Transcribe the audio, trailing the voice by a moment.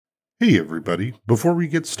Hey everybody, before we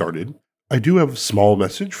get started, I do have a small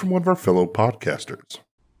message from one of our fellow podcasters.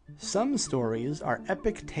 Some stories are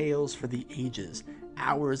epic tales for the ages,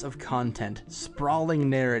 hours of content, sprawling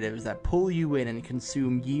narratives that pull you in and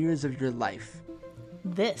consume years of your life.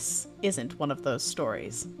 This isn't one of those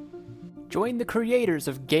stories. Join the creators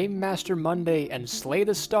of Game Master Monday and Slay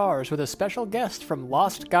the Stars with a special guest from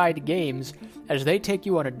Lost Guide Games as they take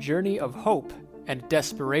you on a journey of hope and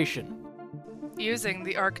desperation. Using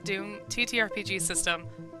the Arc Doom TTRPG system,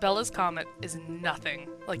 Bella's Comet is nothing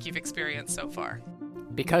like you've experienced so far.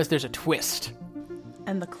 Because there's a twist.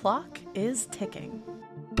 And the clock is ticking.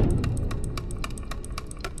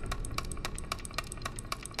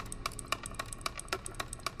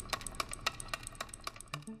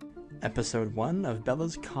 Episode 1 of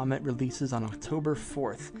Bella's Comet releases on October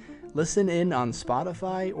 4th. Listen in on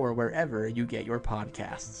Spotify or wherever you get your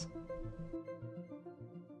podcasts.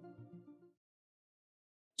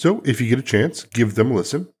 So if you get a chance, give them a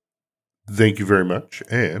listen. Thank you very much,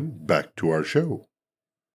 and back to our show.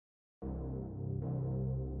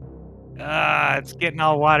 It's getting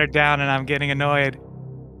all watered down and I'm getting annoyed.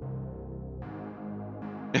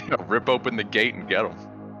 Rip open the gate and get them.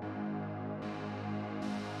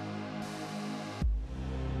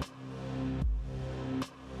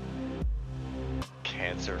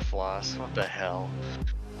 Cancer floss, what the hell?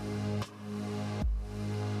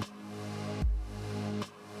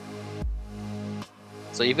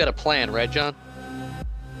 So you've got a plan, right, John?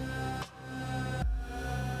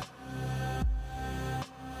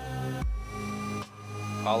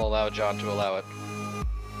 I'll allow John to allow it.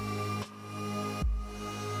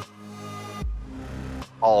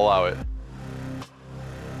 I'll allow it.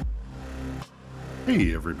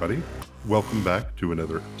 Hey everybody, welcome back to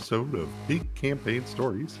another episode of Big Campaign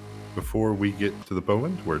Stories. Before we get to the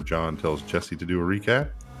moment where John tells Jesse to do a recap,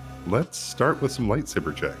 let's start with some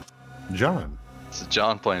lightsaber checks. John. This is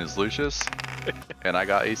John playing as Lucius, and I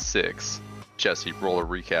got a 6. Jesse, roll a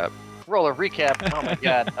recap. Roll a recap. Oh my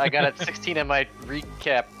god, I got a 16 in my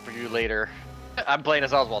recap for you later. I'm playing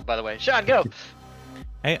as Oswald, by the way. Sean, go!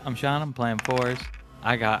 Hey, I'm Sean. I'm playing 4s.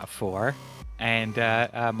 I got a 4. And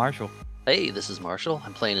Marshall. Hey, this is Marshall.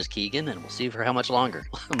 I'm playing as Keegan, and we'll see for how much longer.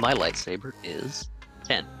 My lightsaber is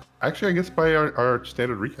 10. Actually, I guess by our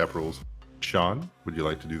standard recap rules. Sean, would you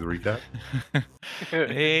like to do the recap?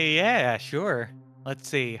 Yeah, sure. Let's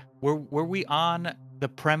see. Were we on the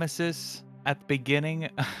premises at the beginning?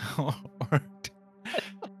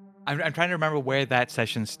 I'm trying to remember where that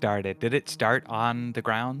session started. Did it start on the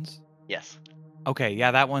grounds? Yes. Okay,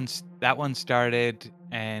 yeah, that one started,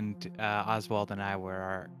 and Oswald and I were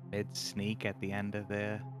our mid-sneak at the end of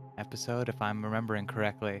the episode, if I'm remembering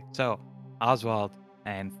correctly. So, Oswald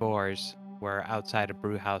and Fours were outside of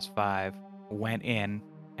Brewhouse 5, went in,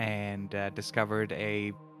 and discovered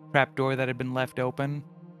a trapdoor that had been left open,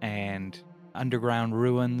 and underground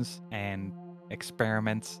ruins, and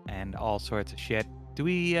experiments, and all sorts of shit. Do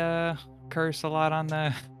we curse a lot on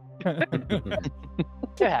the...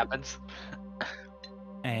 It happens.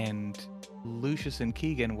 And Lucius and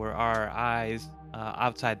Keegan were our eyes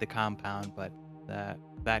outside the compound, but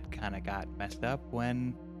that kind of got messed up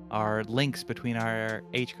when our links between our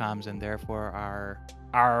HCOMs and therefore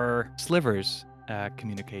our slivers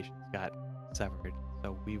communications got severed.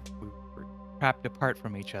 So we were trapped apart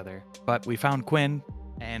from each other. But we found Quinn,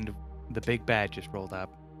 and the big bad just rolled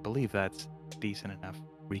up. I believe that's decent enough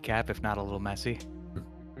recap, if not a little messy.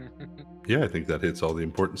 Yeah, I think that hits all the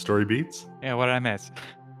important story beats. Yeah, what did I miss?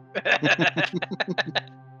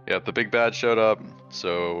 Yeah, the big bad showed up,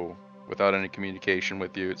 so without any communication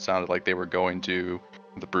with you, it sounded like they were going to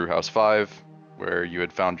the Brewhouse 5, where you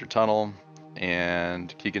had found your tunnel,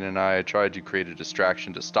 and Keegan and I tried to create a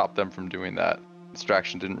distraction to stop them from doing that.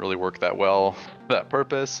 Distraction didn't really work that well for that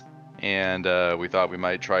purpose, and we thought we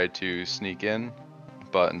might try to sneak in,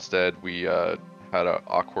 but instead we had an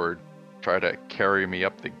awkward try to carry me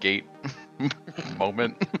up the gate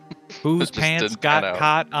moment. Whose pants got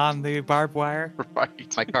caught on the barbed wire?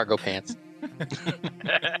 Right. My cargo pants.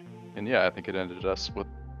 And yeah, I think it ended us with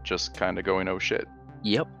just kind of going, oh shit.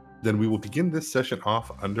 Yep. Then we will begin this session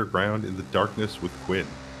off underground in the darkness with Quinn.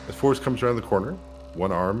 As Forrest comes around the corner,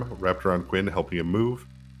 one arm wrapped around Quinn, helping him move,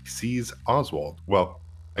 he sees Oswald. Well,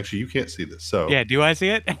 actually, you can't see this, so... Yeah, do I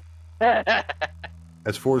see it?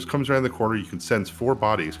 As Forrest comes around the corner, you can sense 4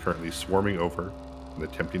 bodies currently swarming over and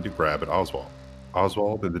attempting to grab at Oswald.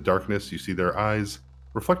 Oswald, in the darkness, you see their eyes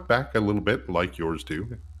reflect back a little bit like yours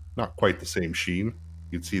do. Not quite the same sheen.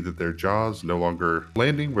 You can see that their jaws no longer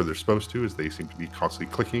landing where they're supposed to, as they seem to be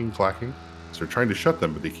constantly clicking, clacking. So they're trying to shut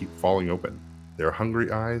them, but they keep falling open. Their hungry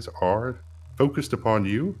eyes are focused upon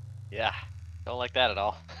you. Yeah, don't like that at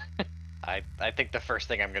all. I think the first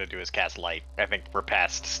thing I'm gonna do is cast light. I think we're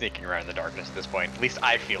past sneaking around in the darkness at this point. At least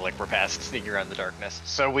I feel like we're past sneaking around in the darkness.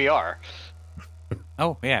 So we are.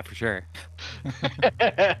 Oh yeah, for sure. All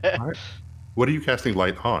right. What are you casting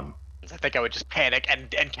light on? I think I would just panic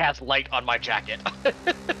and cast light on my jacket.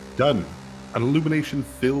 Done. An illumination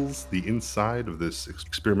fills the inside of this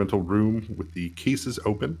experimental room with the cases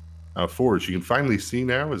open. Forge, you can finally see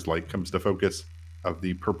now as light comes to focus of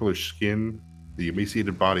the purplish skin, the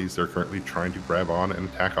emaciated bodies they're currently trying to grab on and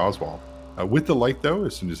attack Oswald. With the light, though,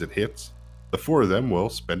 as soon as it hits, the four of them will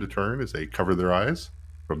spend a turn as they cover their eyes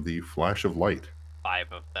from the flash of light.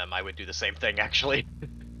 5 of them, I would do the same thing, actually.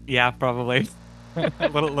 Yeah, probably.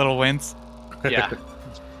 little wince. Yeah.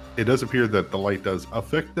 It does appear that the light does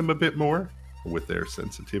affect them a bit more with their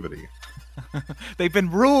sensitivity. They've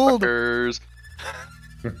been ruled. Fuckers.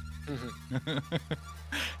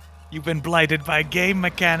 You've been blighted by game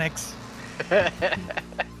mechanics.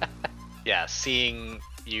 Yeah, seeing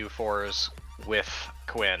you fours with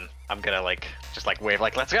Quinn, I'm gonna just wave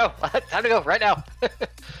let's go! Time to go right now!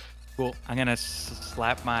 Cool. I'm gonna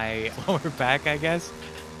slap my lower back, I guess,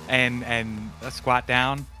 and squat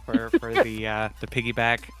down for the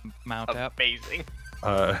piggyback mount up. Amazing.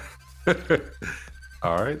 All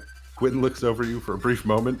right. Quentin looks over you for a brief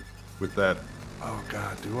moment with that, oh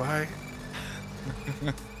God, do I?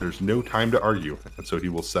 There's no time to argue, and so he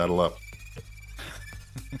will saddle up.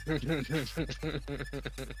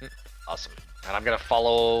 Awesome. And I'm gonna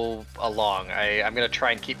follow along. I'm gonna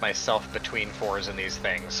try and keep myself between fours in these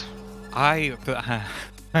things. I'm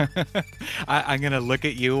gonna look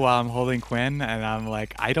at you while I'm holding Quinn, and I'm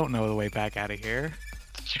like, I don't know the way back out of here.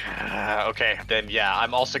 Okay, then yeah,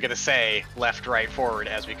 I'm also gonna say left, right, forward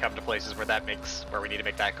as we come to places where we need to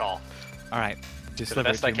make that call. All right, just To the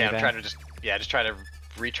best deliver I it to me can. I'm then. trying to just try to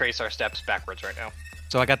retrace our steps backwards right now.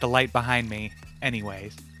 So I got the light behind me,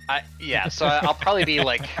 anyways. Yeah, so I'll probably be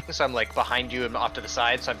so I'm behind you and off to the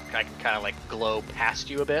side, so I can kind of glow past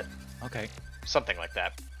you a bit, Okay. something like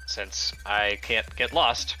that. Since I can't get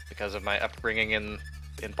lost because of my upbringing in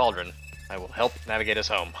Pauldron, I will help navigate us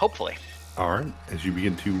home, hopefully. All right. As you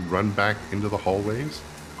begin to run back into the hallways,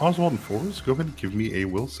 Oswald and Forrest, go ahead and give me a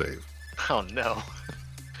will save. Oh no.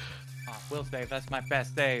 Oh, will save. That's my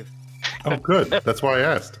best save. Oh, good. That's why I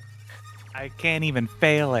asked. I can't even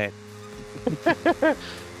fail it.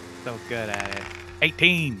 So good at it.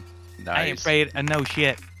 18. I ain't Nice. afraid of no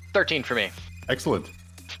shit. 13 for me. Excellent.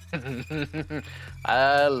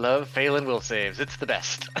 I love failing will saves. It's the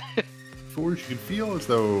best. Forrest, you can feel as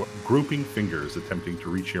though groping fingers attempting to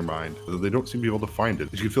reach your mind, though they don't seem to be able to find it.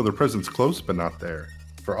 You can feel their presence close, but not there.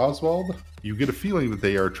 For Oswald, you get a feeling that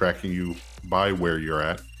they are tracking you by where you're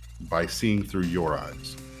at, by seeing through your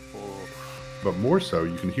eyes. But more so,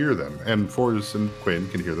 you can hear them, and Forrest and Quinn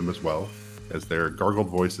can hear them as well, as their gargled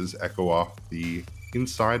voices echo off the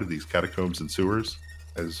inside of these catacombs and sewers,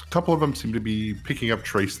 as a couple of them seem to be picking up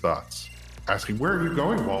trace thoughts, asking, "Where are you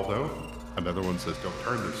going, Waldo?" Another one says, "Don't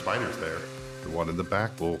turn, there's spiders there." The one in the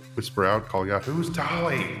back will whisper out, calling out, "Who's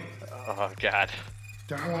Dolly? Oh god.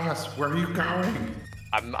 Tell us, where are you going?"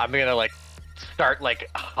 I'm gonna start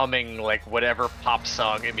humming whatever pop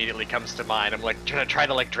song immediately comes to mind. I'm gonna try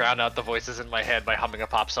to drown out the voices in my head by humming a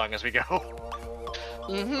pop song as we go.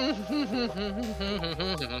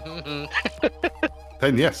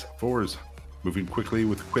 Then yes, Fours, moving quickly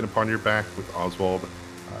with Quinn upon your back, with Oswald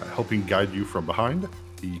helping guide you from behind.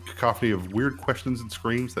 The cacophony of weird questions and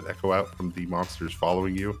screams that echo out from the monsters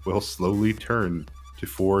following you will slowly turn to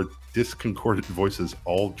four discordant voices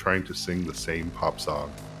all trying to sing the same pop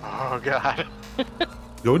song. Oh god. Go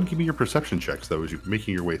ahead and give me your perception checks, though, as you're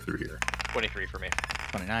making your way through here. 23 for me.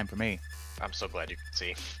 29 for me. I'm so glad you can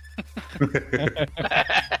see.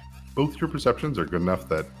 Both your perceptions are good enough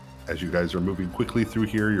that as you guys are moving quickly through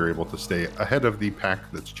here, you're able to stay ahead of the pack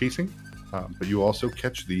that's chasing. But you also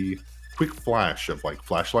catch the quick flash of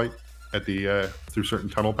flashlight at the through certain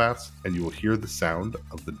tunnel paths, and you will hear the sound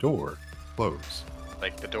of the door close.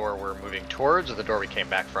 The door we're moving towards or the door we came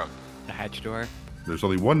back from? The hatch door. There's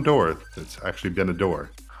only one door that's actually been a door.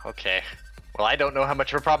 Okay. Well, I don't know how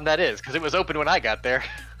much of a problem that is, because it was open when I got there.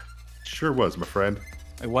 Sure was, my friend.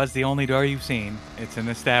 It was the only door you've seen. It's an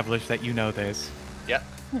established that you know this. Yep.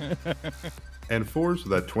 And Fours,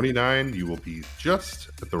 with that 29, you will be just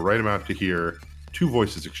at the right amount to hear two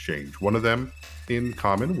voices exchange. One of them in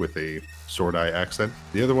common with a sword eye accent.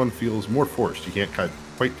 The other one feels more forced. You can't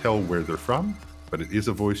quite tell where they're from, but it is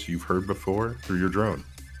a voice you've heard before through your drone.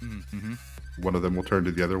 Mm-hmm. One of them will turn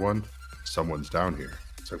to the other one. Someone's down here.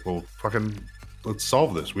 It's like, well, fucking, let's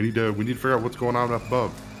solve this. We need to figure out what's going on up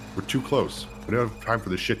above. We're too close. We don't have time for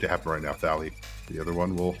this shit to happen right now, Thali. The other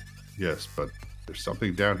one will, yes, but there's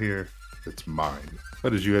something down here. It's mine.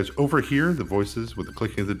 But as you guys overhear the voices with the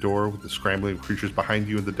clicking of the door, with the scrambling of creatures behind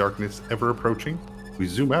you in the darkness ever approaching, we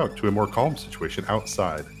zoom out to a more calm situation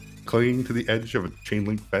outside. Clinging to the edge of a chain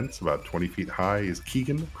link fence about 20 feet high is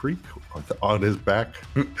Keegan Creek on his back.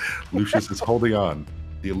 Lucius is holding on.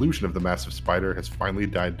 The illusion of the massive spider has finally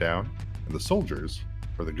died down, and the soldiers,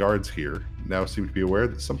 or the guards here, now seem to be aware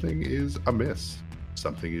that something is amiss.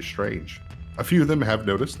 Something is strange. A few of them have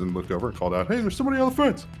noticed and looked over and called out, "Hey, there's somebody on the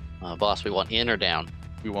fence!" Boss, we want in or down?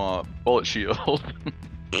 We want bullet shield.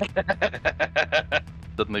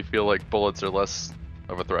 Suddenly feel like bullets are less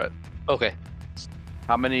of a threat. Okay.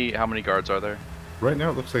 How many guards are there? Right now,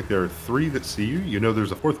 it looks like there are 3 that see you. You know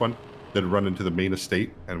there's a 4th one that had run into the main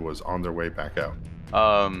estate and was on their way back out.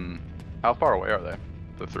 How far away are they?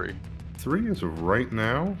 The 3? 3 is right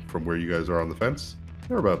now, from where you guys are on the fence,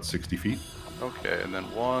 they're about 60 feet. Okay, and then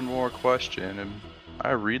one more question. Am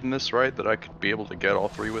I reading this right that I could be able to get all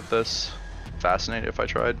 3 with this? Fascinate if I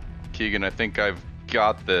tried? Keegan, I think I've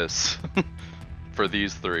got this for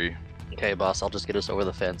these 3. Okay, boss, I'll just get us over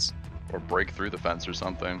the fence. Or break through the fence or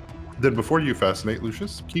something. Then before you fascinate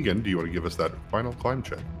Lucius, Keegan, do you want to give us that final climb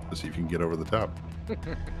check to see if you can get over the top?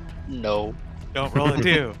 No. Don't roll a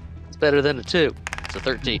 2. It's better than a 2. It's a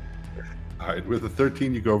 13. All right, with a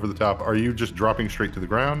 13, you go over the top. Are you just dropping straight to the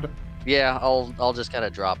ground? Yeah, I'll just kind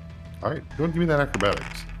of drop. All right, you want to give me that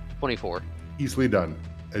acrobatics? 24. Easily done.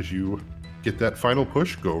 As you get that final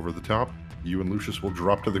push, go over the top. You and Lucius will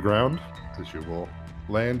drop to the ground, as you will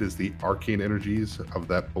land as the arcane energies of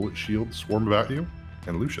that bullet shield swarm about you.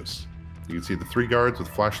 And Lucius, you can see the 3 guards with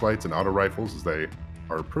flashlights and auto rifles as they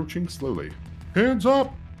are approaching slowly. Hands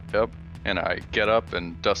up! Yep. And I get up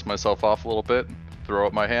and dust myself off a little bit, throw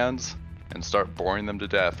up my hands, and start boring them to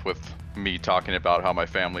death with me talking about how my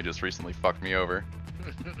family just recently fucked me over.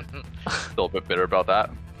 Still a bit bitter about that.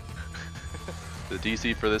 The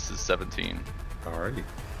DC for this is 17. Alrighty.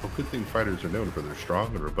 Well, good thing fighters are known for their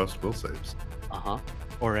strong and robust will saves. Uh-huh.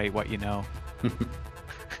 Or a what you know.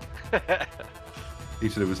 You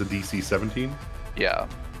said it was a DC 17? Yeah.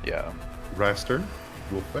 Raster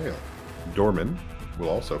will fail. Dorman will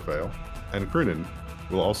also fail. And Krunen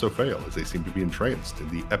will also fail, as they seem to be entranced in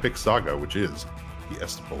the epic saga, which is the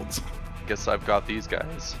Estifolds. Guess I've got these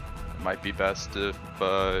guys. It might be best if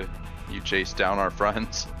you chase down our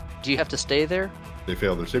friends. Do you have to stay there? They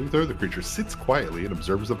fail their saving throw. The creature sits quietly and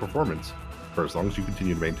observes the performance for as long as you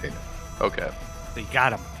continue to maintain it. Okay. So you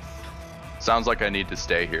got him. Sounds like I need to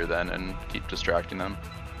stay here then and keep distracting them.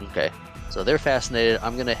 Okay. So they're fascinated.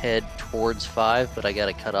 I'm going to head towards 5, but I got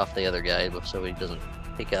to cut off the other guy so he doesn't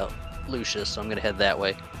take out Lucius. So I'm going to head that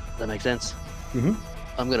way. Does that make sense? Mm-hmm.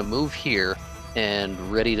 I'm going to move here and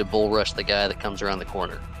ready to bull rush the guy that comes around the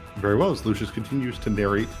corner. Very well, as Lucius continues to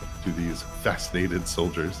narrate to these fascinated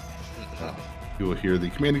soldiers. You will hear the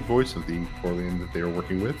commanding voice of the Corleone that they are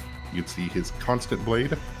working with. You can see his constant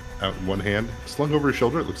blade out in one hand, slung over his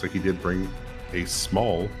shoulder. It looks like he did bring a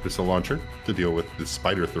small missile launcher to deal with the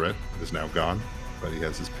spider threat that is now gone. But he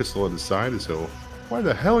has his pistol at his side as he'll, "Why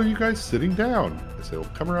the hell are you guys sitting down?" as he'll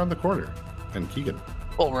come around the corner. And Keegan.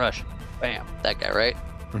 Bull rush. Bam. That guy, right?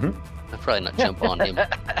 Mm-hmm. I'll probably not jump on him.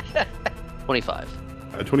 25.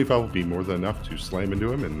 25 will be more than enough to slam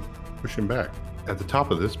into him and push him back. At the top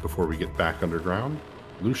of this, before we get back underground,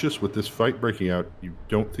 Lucius, with this fight breaking out, you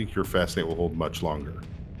don't think your fascinate will hold much longer.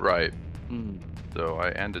 Right. So I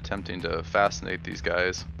end attempting to fascinate these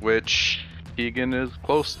guys, which Keegan is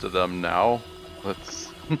close to them now.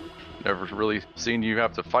 Let's never really seen you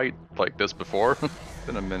have to fight like this before.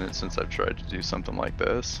 Been a minute since I've tried to do something like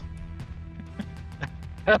this.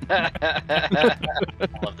 I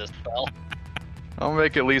love this spell. I'll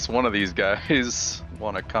make at least one of these guys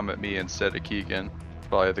want to come at me instead of Keegan.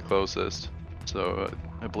 Probably the closest. So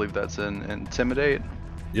I believe that's an Intimidate.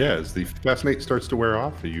 Yeah, as the fascinate starts to wear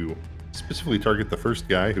off, you specifically target the first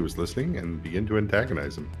guy who is listening and begin to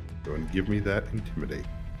antagonize him. Go and give me that Intimidate.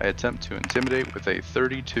 I attempt to Intimidate with a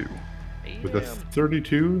 32. With a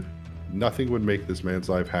 32, nothing would make this man's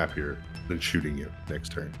life happier than shooting you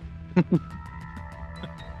next turn.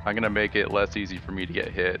 I'm going to make it less easy for me to get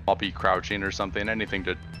hit. I'll be crouching or something, anything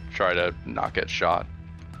to try to not get shot.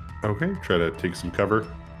 Okay, try to take some cover.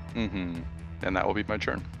 And that will be my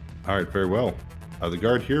turn. All right, very well. The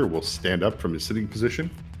guard here will stand up from his sitting position,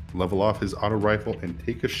 level off his auto rifle, and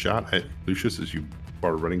take a shot at Lucius as you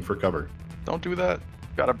are running for cover. Don't do that.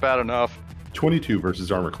 Got it bad enough. 22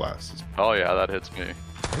 versus armor class. Oh yeah, that hits me.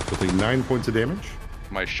 With 9 points of damage.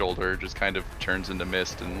 My shoulder just kind of turns into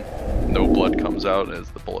mist and no blood comes out as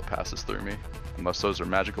the bullet passes through me. Unless those are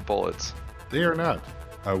magical bullets. They are not.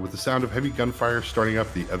 With the sound of heavy gunfire starting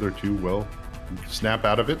up, the other two will snap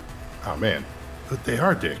out of it. Oh man, but they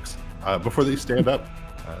are dicks. Before they stand up,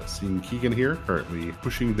 seeing Keegan here currently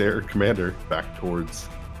pushing their commander back towards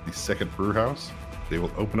the second brew house, they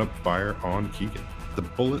will open up fire on Keegan. The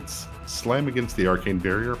bullets slam against the arcane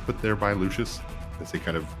barrier put there by Lucius as they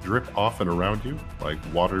kind of drip off and around you like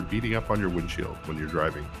water beating up on your windshield when you're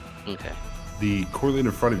driving. Okay. The Corleone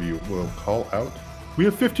in front of you will call out, "We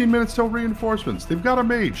have 15 minutes till reinforcements. They've got a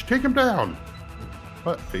mage. Take him down."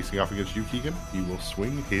 But facing off against you, Keegan, he will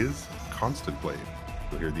swing his Constant Blade.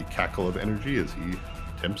 You'll hear the cackle of energy as he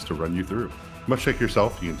attempts to run you through. Much like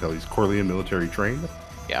yourself, you can tell he's Corleone military trained.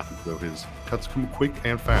 Yeah. So his cuts come quick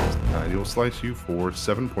and fast. And he'll slice you for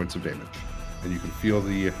 7 points of damage. And you can feel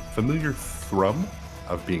the familiar thrum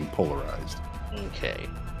of being polarized. Okay.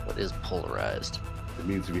 What is polarized? It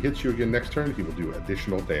means if he hits you again next turn, he will do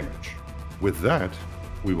additional damage. With that,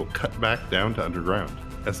 we will cut back down to underground.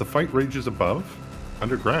 As the fight rages above,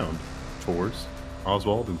 underground, Tors,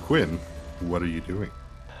 Oswald, and Quinn, what are you doing?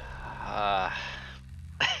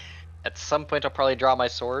 At some point, I'll probably draw my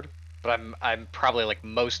sword, but I'm probably like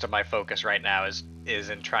most of my focus right now is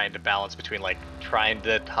in trying to balance between like trying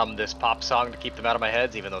to hum this pop song to keep them out of my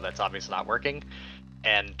heads, even though that's obviously not working,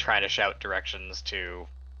 and trying to shout directions to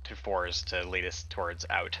Fors to lead us towards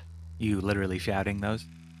out. You literally shouting those?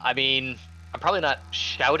 I mean, I'm probably not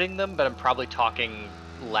shouting them, but I'm probably talking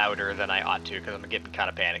louder than I ought to because I'm getting kind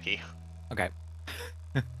of panicky. Okay.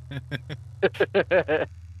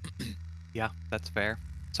 Yeah, that's fair.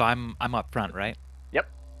 So I'm up front, right? Yep.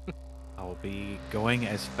 I will be going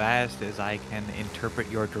as fast as I can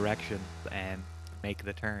interpret your directions and make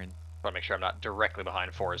the turn. I want to make sure I'm not directly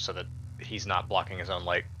behind Fors so that he's not blocking his own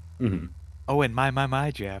light. Mm-hmm. Oh, and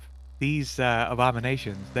my, Jeff. These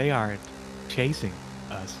abominations, they aren't chasing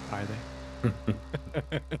us, are they?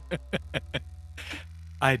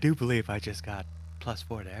 I do believe I just got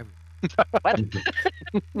 +4 to everything.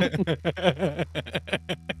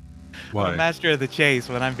 Why? I'm master of the chase.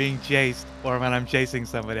 When I'm being chased or when I'm chasing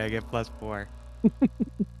somebody, I get +4.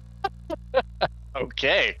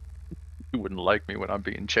 Okay. You wouldn't like me when I'm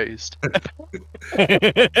being chased.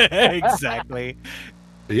 Exactly.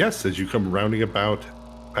 Yes, as you come rounding about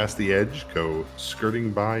past the edge, go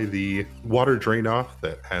skirting by the water drain off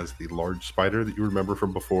that has the large spider that you remember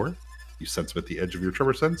from before. You sense him at the edge of your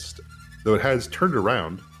tremor sense, though it has turned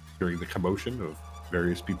around, hearing the commotion of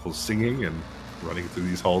various people singing and running through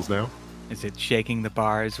these halls now. Is it shaking the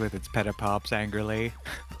bars with its petapops angrily?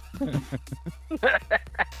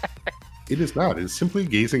 It is not. It is simply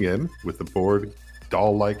gazing in with the bored,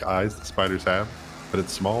 doll-like eyes that spiders have, but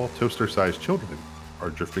its small, toaster-sized children are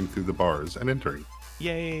drifting through the bars and entering.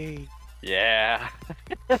 Yay! Yeah.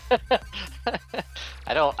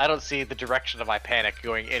 I don't see the direction of my panic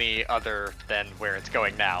going any other than where it's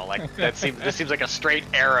going now. Like this seems like a straight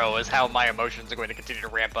arrow is how my emotions are going to continue to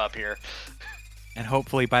ramp up here. And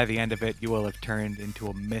hopefully by the end of it, you will have turned into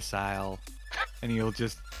a missile, and you'll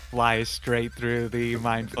just fly straight through the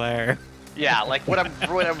mind flare. Yeah, like what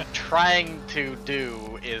I'm trying to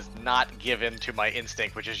do is not give in to my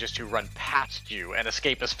instinct, which is just to run past you and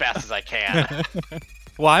escape as fast as I can.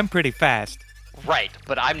 Well, I'm pretty fast. Right,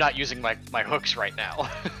 but I'm not using my hooks right now.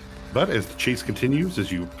 But as the chase continues,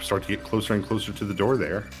 as you start to get closer and closer to the door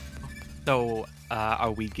there, So,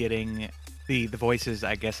 are we getting the voices?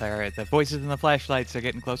 I guess the voices and the flashlights are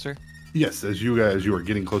getting closer. yes, as you are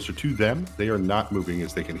getting closer to them, they are not moving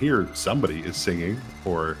as they can hear somebody is singing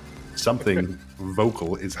or something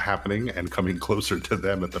vocal is happening and coming closer to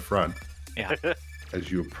them at the front. Yeah.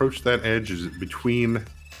 As you approach that edge, is between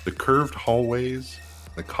the curved hallways,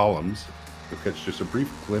 the columns, you'll catch just a brief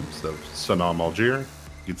glimpse of Sanam Algier. You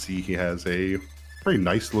can see he has a very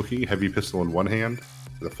nice-looking heavy pistol in one hand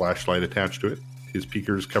with a flashlight attached to it. His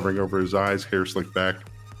peakers covering over his eyes, hair slicked back.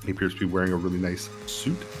 He appears to be wearing a really nice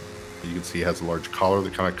suit. You can see he has a large collar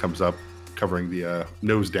that kind of comes up, covering the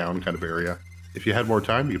nose down kind of area. If you had more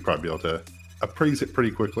time, you'd probably be able to appraise it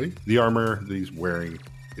pretty quickly. The armor that he's wearing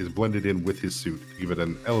is blended in with his suit to give it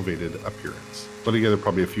an elevated appearance. Put together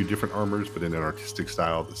probably a few different armors, but in an artistic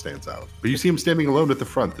style that stands out. But you see him standing alone at the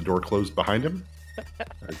front, the door closed behind him.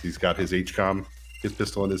 He's got his HCOM, his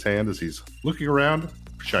pistol in his hand as he's looking around,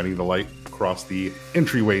 shining the light across the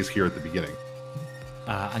entryways here at the beginning.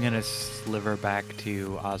 I'm gonna sliver back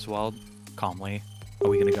to Oswald calmly. Are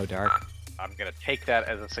we gonna go dark? I'm gonna take that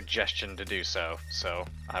as a suggestion to do so. So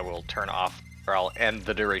I will turn off, or I'll end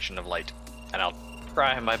the duration of light, and I'll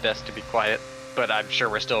try my best to be quiet. But I'm sure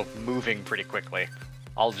we're still moving pretty quickly.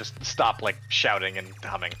 I'll just stop like shouting and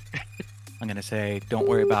humming. I'm gonna say, don't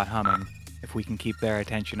worry about humming. If we can keep their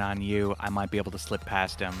attention on you, I might be able to slip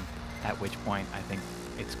past them. At which point, I think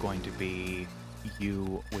it's going to be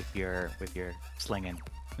you with your slinging.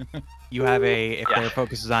 You have if Yeah. their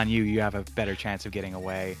focus is on you, you have a better chance of getting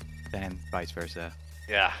away than vice versa.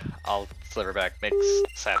 Yeah, I'll sliver back. Makes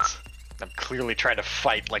sense. I'm clearly trying to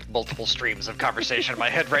fight like multiple streams of conversation in my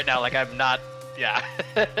head right now. Like I'm not. Yeah.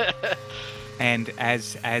 And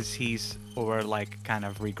as he's like kind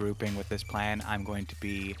of regrouping with this plan, I'm going to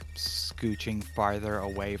be scooching farther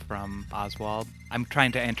away from Oswald. I'm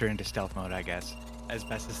trying to enter into stealth mode, I guess, as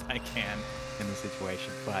best as I can in the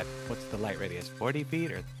situation. But what's the light radius? 40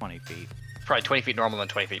 feet or 20 feet? Probably 20 feet normal and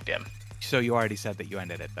 20 feet dim. So you already said that you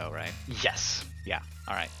ended it though, right? Yes. Yeah.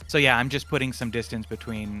 All right. So yeah, I'm just putting some distance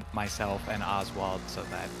between myself and Oswald so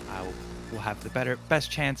that I will have the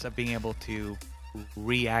best chance of being able to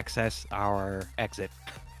re-access our exit.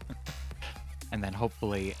 And then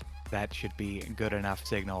hopefully that should be a good enough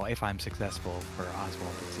signal, if I'm successful, for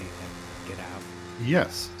Oswald to see him get out.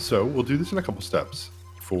 Yes. So we'll do this in a couple steps.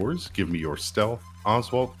 Fours, give me your stealth.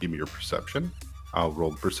 Oswald, give me your perception. I'll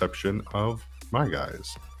roll the perception of my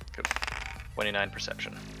guys. Good. 29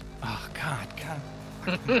 perception. Oh, God.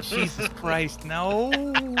 Jesus Christ, no.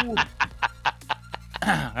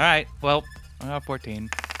 All right, well, I got 14.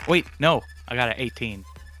 Wait, no, I got an 18.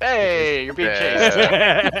 Hey, you're being chased.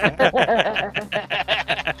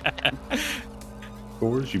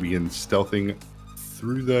 Fours, you begin stealthing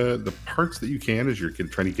through the parts that you can as you're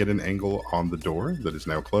trying to get an angle on the door that is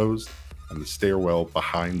now closed and the stairwell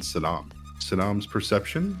behind Sanam. Sanam's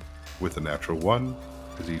perception with a natural 1,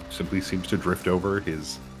 as he simply seems to drift over,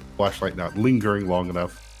 his flashlight not lingering long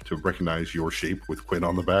enough to recognize your shape with Quinn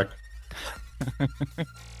on the back.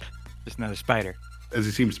 Just another spider. As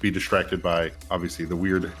he seems to be distracted by, obviously, the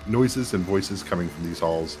weird noises and voices coming from these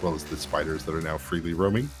halls, as well as the spiders that are now freely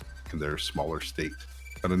roaming in their smaller state.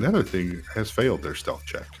 But another thing has failed their stealth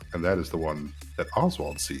check, and that is the one that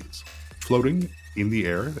Oswald sees. Floating in the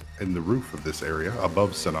air, in the roof of this area,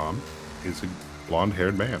 above Sanam, is a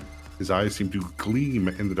blonde-haired man. His eyes seem to gleam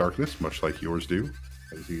in the darkness, much like yours do,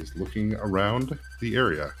 as he is looking around the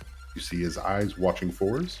area. You see his eyes watching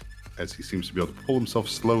Fours, as he seems to be able to pull himself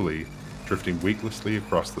slowly, drifting weightlessly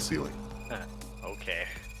across the ceiling. Okay,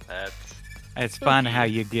 that's... It's fun how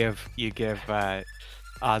you give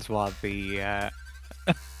Oswald the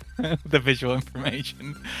the visual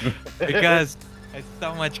information because it's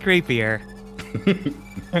so much creepier.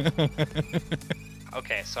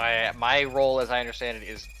 Okay, so my role, as I understand it,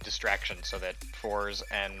 is distraction, so that Fours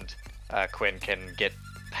and Quinn can get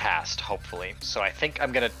past, hopefully. So I think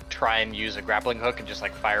I'm gonna try and use a grappling hook and just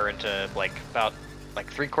like fire into like about like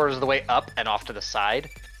 3/4 of the way up and off to the side.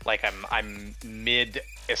 Like I'm mid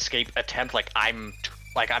escape attempt. Like I'm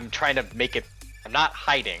trying to make it. I'm not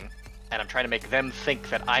hiding, and I'm trying to make them think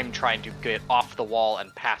that I'm trying to get off the wall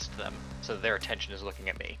and past them, so that their attention is looking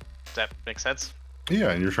at me. Does that make sense?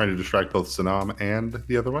 Yeah, and you're trying to distract both Sanam and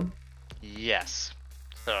the other one? Yes.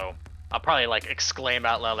 So I'll probably like exclaim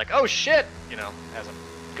out loud like, "Oh shit!" You know, as I'm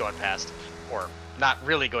going past, or not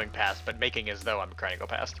really going past, but making as though I'm trying to go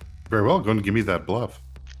past. Very well, go and give me that bluff.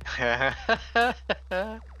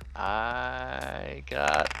 I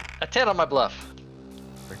got a 10 on my bluff.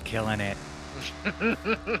 We're killing it.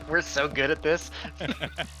 We're so good at this.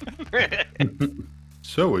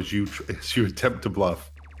 So as you attempt to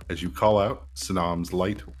bluff, as you call out, Sanam's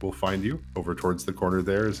light will find you over towards the corner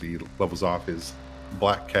there as he levels off his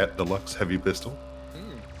Black Cat Deluxe heavy pistol.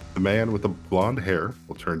 The man with the blonde hair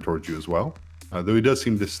will turn towards you as well, though he does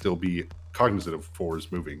seem to still be cognizant of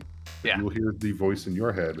Fours moving. Yeah. You'll hear the voice in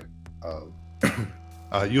your head.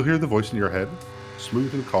 You'll hear the voice in your head,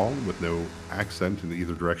 smooth and calm, with no accent in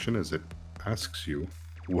either direction, as it asks you,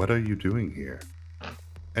 "What are you doing here?"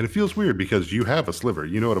 And it feels weird because you have a sliver.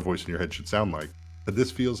 You know what a voice in your head should sound like, but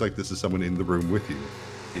this feels like this is someone in the room with you,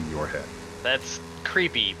 in your head. That's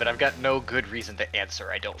creepy, but I've got no good reason to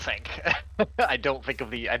answer, I don't think. I don't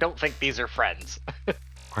think these are friends. All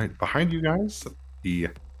right, behind you guys, the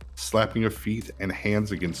slapping of feet and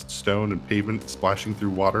hands against stone and pavement, splashing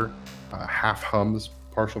through water, half hums,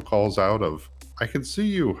 partial calls out of, "I can see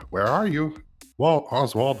you. Where are you? Well,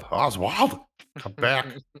 Oswald, come back."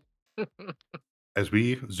 As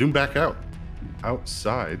we zoom back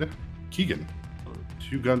outside, Keegan,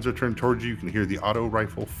 2 guns are turned towards you. You can hear the auto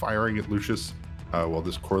rifle firing at Lucius, while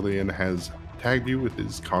this Corleone has tagged you with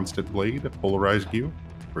his constant blade, polarizing you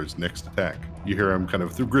for his next attack. You hear him kind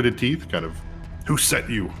of through gritted teeth, kind of, "Who sent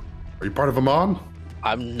you? Are you part of Amon?"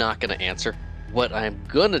 I'm not going to answer. What I'm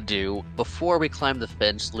going to do, before we climb the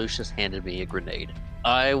fence, Lucius handed me a grenade.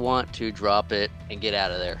 I want to drop it and get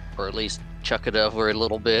out of there, or at least chuck it over a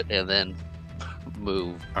little bit and then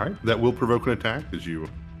move. All right, that will provoke an attack as you...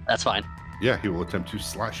 That's fine. Yeah, he will attempt to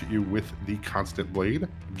slash at you with the constant blade,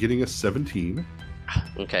 getting a 17.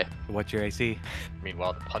 Okay. What's your AC?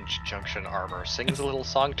 Meanwhile, the Punch Junction armor sings a little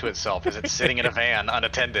song to itself as it's sitting in a van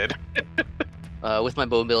unattended. With my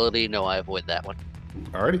mobility, no, I avoid that one.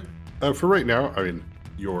 Alrighty. For right now, I mean,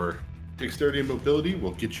 your dexterity and mobility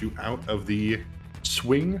will get you out of the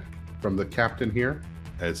swing from the captain here,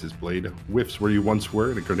 as his blade whiffs where you once were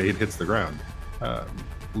and a grenade hits the ground.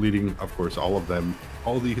 Leading, of course, all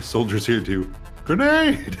the soldiers here to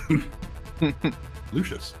grenade!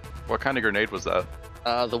 Lucius. What kind of grenade was that?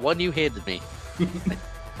 The one you handed me.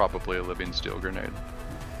 Probably a living steel grenade.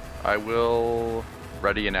 I will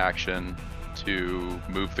ready in action to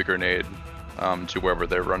move the grenade to wherever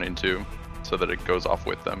they're running to, so that it goes off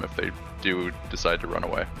with them if they do decide to run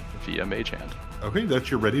away via mage hand. Okay, that's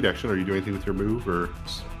your ready action. Are you doing anything with your move, or?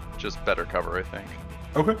 Just better cover, I think.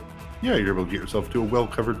 Okay. Yeah, you're able to get yourself to a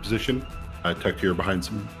well-covered position, tucked here behind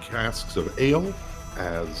some casks of ale,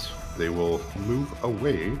 as they will move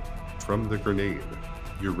away from the grenade.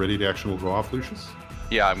 Your ready to action will go off, Lucius?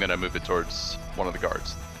 Yeah, I'm gonna move it towards one of the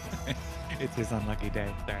guards. It's his unlucky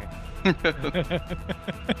day. Sorry.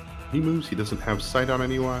 He moves. He doesn't have sight on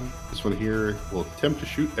anyone. This one here will attempt to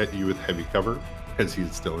shoot at you with heavy cover, as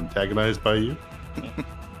he's still antagonized by you.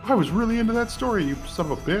 I was really into that story, you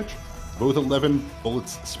son of a bitch. Both 11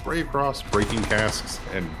 bullets spray across, breaking casks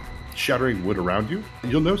and shattering wood around you.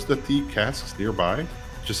 You'll notice that the casks nearby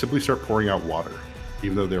just simply start pouring out water,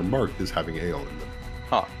 even though they're marked as having ale in them.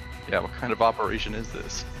 Huh. Yeah, what kind of operation is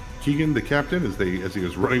this? Keegan, the captain, as he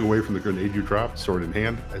goes running away from the grenade you dropped, sword in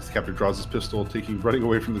hand, as the captain draws his pistol, running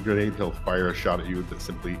away from the grenade, he'll fire a shot at you that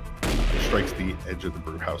simply strikes the edge of the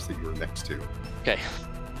brew house that you were next to. Okay.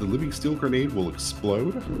 The living steel grenade will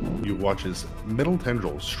explode. You watch as metal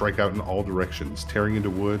tendrils strike out in all directions, tearing into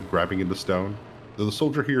wood, grabbing into stone. Though the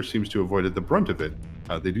soldier here seems to have avoided the brunt of it,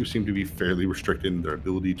 they do seem to be fairly restricted in their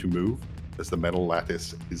ability to move, as the metal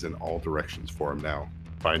lattice is in all directions for him now,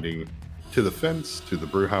 binding to the fence, to the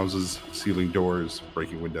brew houses, sealing doors,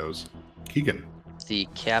 breaking windows. Keegan. The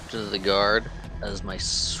captain of the guard, as my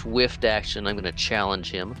swift action, I'm going to challenge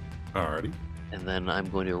him. Alrighty. And then I'm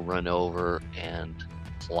going to run over and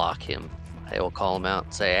block him. I will call him out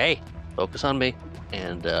and say, hey, focus on me.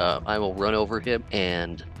 And I will run over him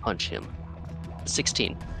and punch him.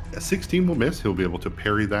 16. A 16 will miss. He'll be able to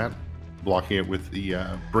parry that, blocking it with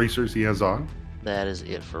the bracers he has on. That is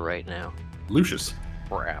it for right now. Lucius.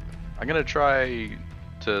 Crap. I'm gonna try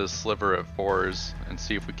to sliver at fours and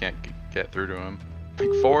see if we can't get through to him. Like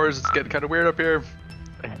fours, it's getting kind of weird up here.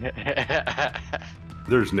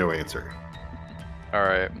 There's no answer.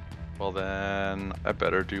 Alright, well then I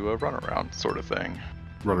better do a runaround sort of thing.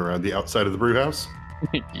 Run around the outside of the brew house?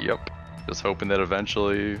 Yep. Just hoping that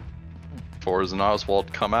eventually Fours and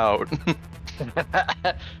Oswald come out.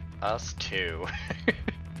 Us too.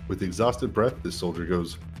 With exhausted breath, this soldier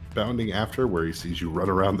goes bounding after where he sees you run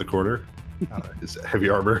around the corner. His heavy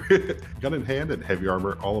armor, gun in hand and heavy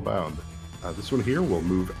armor all abound. This one here will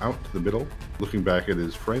move out to the middle, looking back at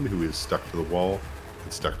his friend who is stuck to the wall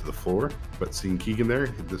and stuck to the floor. But seeing Keegan there,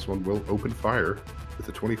 this one will open fire with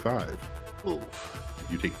a 25. Oof.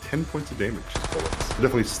 You take 10 points of damage. Bullets.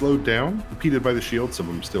 Definitely slowed down, impeded by the shield. Some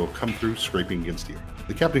of them still come through, scraping against you.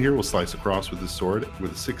 The captain here will slice across with his sword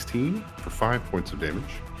with a 16 for 5 points of damage.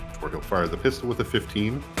 Or he'll fire the pistol with a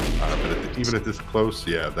 15. But even at this close,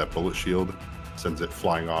 yeah, that bullet shield sends it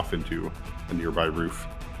flying off into a nearby roof.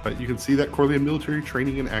 But you can see that Corleone military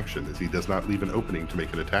training in action, as he does not leave an opening to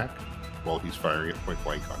make an attack while he's firing it point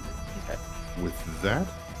blank on you. Okay. With that,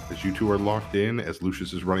 as you two are locked in, as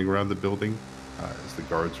Lucius is running around the building, as the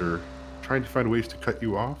guards are trying to find ways to cut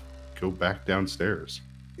you off, go back downstairs.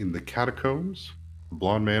 In the catacombs, the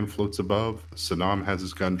blonde man floats above. Sanam has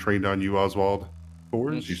his gun trained on you, Oswald.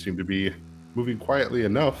 Fours, you seem to be moving quietly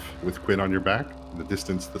enough with Quinn on your back. In the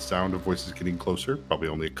distance, the sound of voices getting closer, probably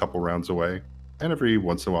only a couple rounds away. And every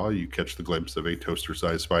once in a while, you catch the glimpse of a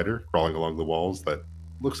toaster-sized spider crawling along the walls that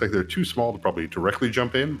looks like they're too small to probably directly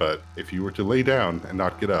jump in, but if you were to lay down and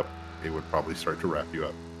not get up, they would probably start to wrap you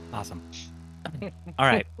up. Awesome. All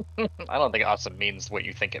right. I don't think awesome means what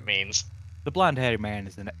you think it means. The blonde-haired man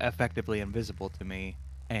is effectively invisible to me,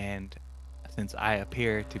 and since I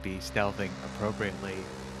appear to be stealthing appropriately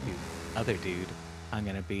to other dude, I'm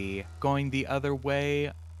gonna be going the other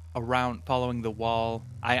way around, following the wall.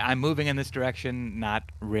 I'm moving in this direction, not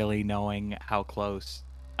really knowing how close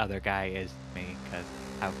other guy is to me, because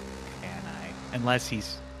how can I? Unless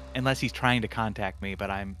he's trying to contact me,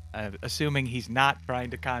 but I'm assuming he's not trying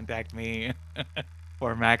to contact me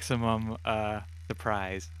for maximum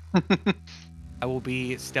surprise. I will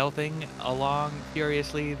be stealthing along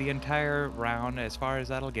furiously the entire round as far as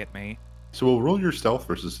that'll get me. So we'll roll your stealth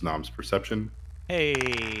versus Sanam's perception.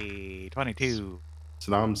 Hey, 22.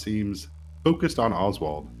 Sanam seems focused on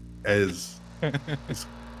Oswald as he's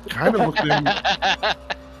kind of looking at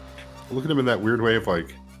him in that weird way of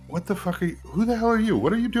like, what the fuck are you, who the hell are you?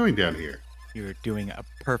 What are you doing down here? You're doing a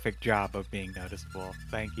perfect job of being noticeable.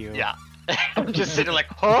 Thank you. Yeah. I'm just sitting like,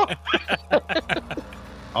 huh?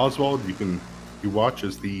 Oswald, you watch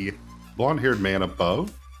as the blonde-haired man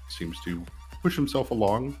above seems to push himself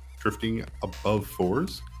along, drifting above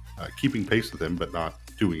Fours, keeping pace with him, but not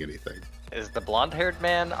doing anything. Is the blonde-haired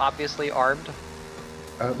man obviously armed?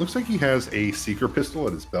 It looks like he has a seeker pistol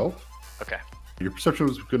at his belt. Okay. Your perception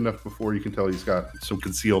was good enough before. You can tell he's got some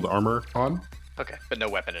concealed armor on. Okay, but no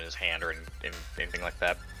weapon in his hand or anything like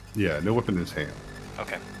that? Yeah, no weapon in his hand.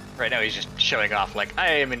 Okay. Right now he's just showing off like, I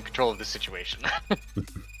am in control of the situation.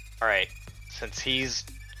 Alright, since he's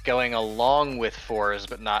going along with Fours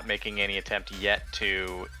but not making any attempt yet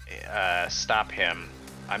to stop him,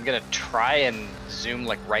 I'm gonna try and zoom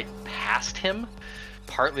like right past him,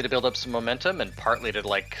 partly to build up some momentum and partly to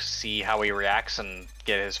like see how he reacts and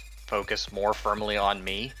get his focus more firmly on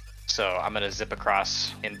me. So I'm gonna zip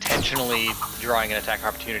across, intentionally drawing an attack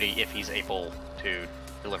opportunity if he's able to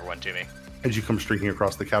deliver one to me. As you come streaking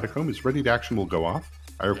across the catacomb, his ready to action will go off.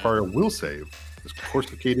 I require a will save as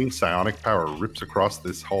coruscating psionic power rips across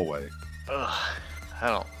this hallway. Ugh, I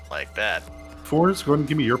don't like that. Fours, go ahead and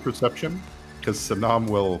give me your perception, because Sanam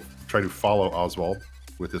will try to follow Oswald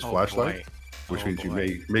with his flashlight, which means you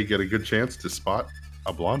may get a good chance to spot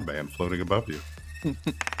a blonde man floating above you.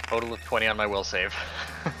 Total of 20 on my will save.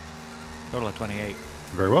 Total of 28.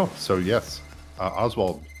 Very well. So yes,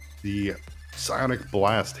 Oswald, the psionic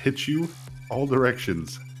blast hits you all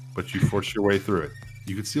directions, but you force your way through it.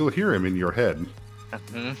 You can still hear him in your head.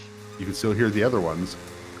 Mm-hmm. You can still hear the other ones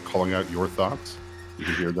calling out your thoughts. You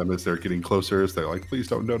can hear them as they're getting closer, as they're like, please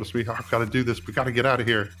don't notice me. I've got to do this. We got to get out of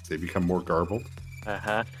here. They become more garbled.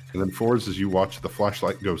 Uh-huh. And then Fours, as you watch the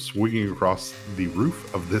flashlight go swinging across the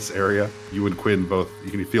roof of this area, you and Quinn both,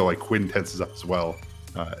 you can feel like Quinn tenses up as well,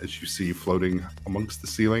 as you see floating amongst the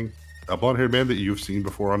ceiling a blonde-haired man that you've seen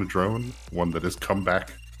before on a drone, one that has come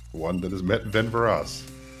back, one that has met Ven Veras,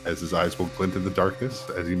 as his eyes will glint in the darkness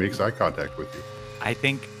as he makes eye contact with you. I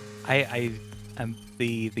think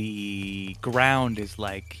the ground is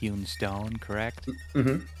like hewn stone, correct?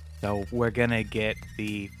 Mm-hmm. So we're gonna get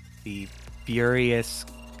the furious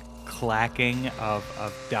clacking of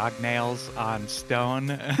dog nails on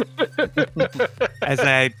stone as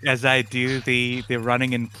I do the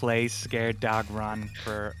running in place scared dog run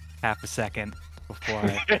for half a second before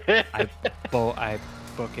I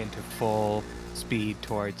book into full speed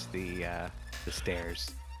towards the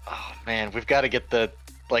stairs. Oh man, we've got to get the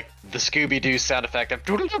Scooby-Doo sound effect of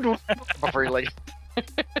before you like.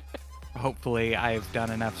 Hopefully, I've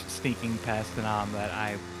done enough sneaking past the nom that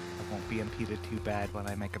I won't be impeded too bad when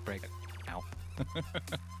I make a break.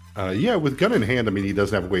 Ow. Yeah, with gun in hand, I mean, he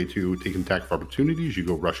doesn't have a way to take an attack of opportunities. You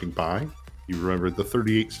go rushing by. You remember the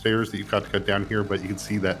 38 stairs that you've got to cut down here, but you can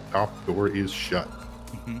see that top door is shut.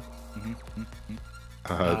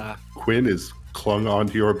 Quinn is clung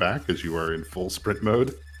onto your back as you are in full sprint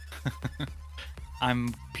mode.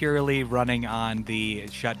 I'm purely running on the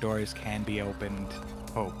shut doors can be opened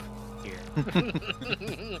hope here.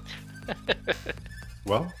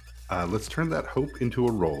 Well, let's turn that hope into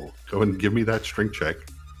a roll. Go and give me that strength check.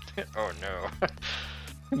 Oh no.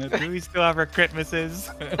 Do we still have our crit misses?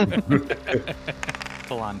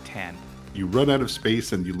 Full on 10. You run out of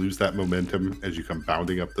space and you lose that momentum as you come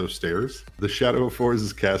bounding up those stairs. The Shadow of Fours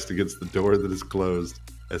is cast against the door that is closed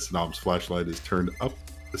as Sanam's flashlight is turned up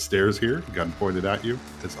the stairs here, gun pointed at you,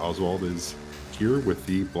 as Oswald is here with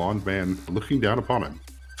the blonde man looking down upon him,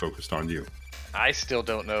 focused on you. I still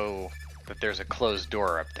don't know that there's a closed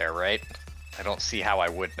door up there, right? I don't see how I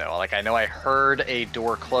would know. Like, I know I heard a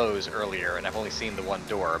door close earlier, and I've only seen the one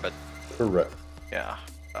door, but... Correct. Yeah.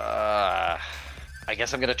 I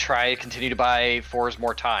guess I'm gonna try continue to buy Fours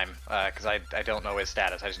more time, because I don't know his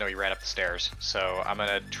status. I just know he ran up the stairs. So I'm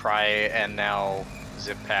gonna try and now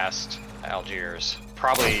zip past Algiers.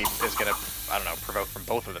 Probably is gonna, I don't know, provoke from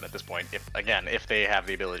both of them at this point, if they have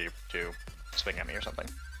the ability to swing at me or something.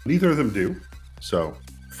 Neither of them do. So,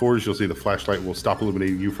 Fours, you'll see the flashlight will stop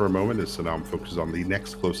illuminating you for a moment as Sanam focuses on the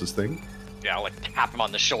next closest thing. Yeah, I'll like tap him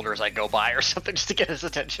on the shoulder as I go by or something just to get his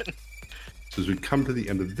attention. So as we come to the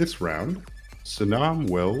end of this round, Sanam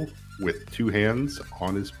will, with two hands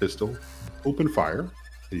on his pistol, open fire,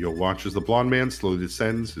 and you'll watch as the blonde man slowly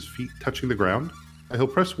descends, his feet touching the ground. And he'll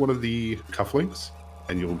press one of the cufflinks,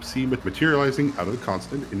 and you'll see it materializing out of the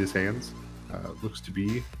constant in his hands. Looks to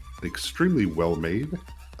be an extremely well-made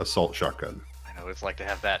assault shotgun. I know what it's like to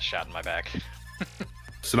have that shot in my back.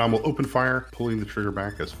 Sanam will open fire, pulling the trigger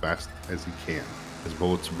back as fast as he can. as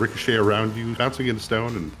bullets ricochet around you, bouncing into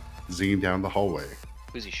stone and zinging down the hallway.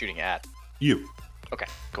 Who's he shooting at? You. Okay,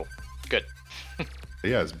 cool. Good.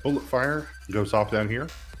 Yeah, as bullet fire goes off down here.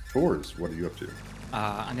 Fours, what are you up to?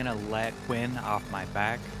 I'm gonna let Quinn off my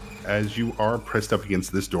back. As you are pressed up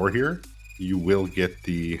against this door here, you will get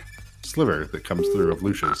the sliver that comes through of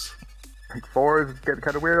Lucius. Four is getting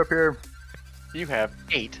kind of weird up here. You have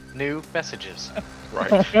 8 new messages.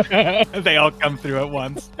 Right. They all come through at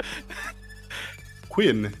once.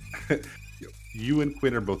 Quinn, you and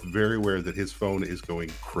Quinn are both very aware that his phone is going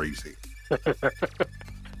crazy.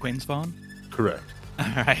 Quinn's phone? Correct. All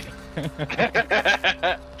right.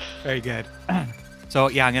 Very good. So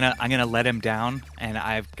yeah, I'm gonna let him down, and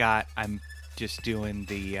I'm just doing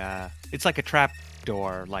the it's like a trap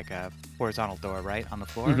door, like a horizontal door, right, on the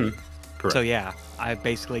floor. Mm-hmm. Correct. So yeah, I've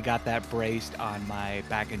basically got that braced on my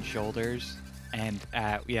back and shoulders, and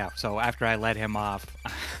yeah. So after I let him off,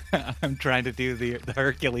 I'm trying to do the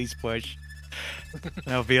Hercules push.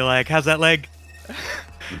 And I'll be like, "How's that leg?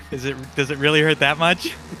 Does it really hurt that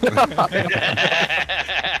much?"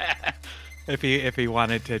 If he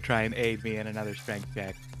wanted to try and aid me in another strength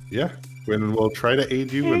check. Yeah, Quinn will try to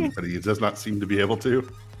aid you, but he does not seem to be able to.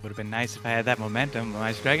 Would have been nice if I had that momentum.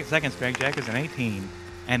 My second strength check is an 18.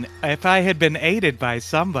 And if I had been aided by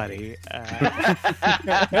somebody,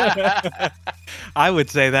 I would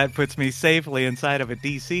say that puts me safely inside of a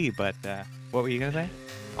DC. But what were you going to say?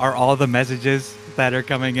 Are all the messages that are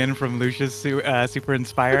coming in from Lucius super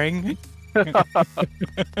inspiring?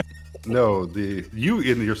 No, you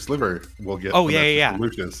in your sliver will get. Oh, yeah.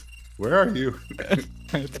 Lucius, where are you?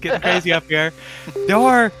 It's getting crazy up here.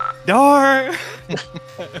 Door.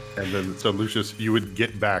 And then, so Lucius, you would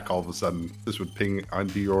get back all of a sudden. This would ping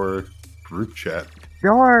onto your group chat.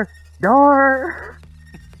 Door.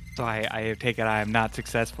 So I take it I am not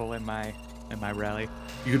successful in my rally.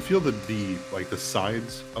 You can feel the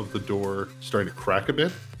sides of the door starting to crack a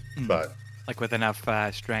bit, but like with enough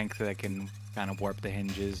strength that I can kind of warp the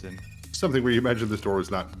hinges and something where you imagine this door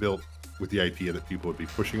was not built with the idea that people would be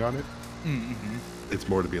pushing on it. Mm-hmm. It's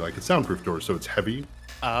more to be like a soundproof door, so it's heavy.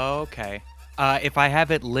 Okay. If I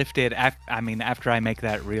have it lifted, after I make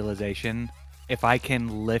that realization, if I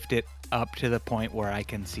can lift it up to the point where I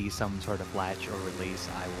can see some sort of latch or release,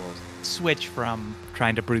 I will switch from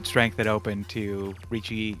trying to brute strength it open to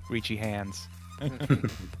reachy hands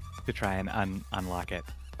to try and unlock it.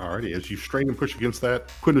 Alrighty, as you strain and push against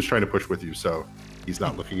that, Quinn is trying to push with you, so he's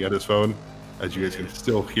not looking at his phone. As you guys can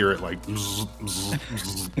still hear it like...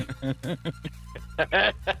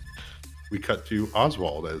 We cut to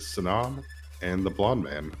Oswald as Sanam and the blonde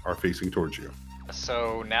man are facing towards you.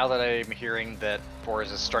 So now that I'm hearing that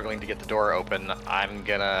Forrest is struggling to get the door open, I'm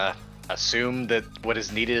gonna assume that what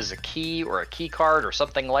is needed is a key or a key card or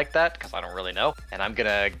something like that, because I don't really know. And I'm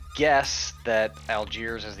gonna guess that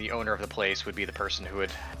Algiers, as the owner of the place, would be the person who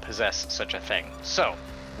would possess such a thing. So,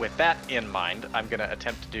 with that in mind, I'm gonna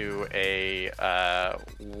attempt to do a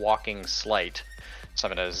walking sleight. So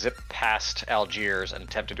I'm gonna zip past Algiers and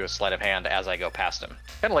attempt to do a sleight of hand as I go past him.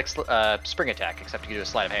 Kind of like spring attack, except you do a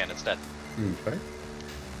sleight of hand instead. Okay.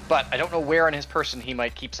 But I don't know where on his person he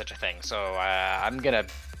might keep such a thing, so I'm gonna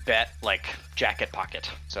bet like jacket pocket.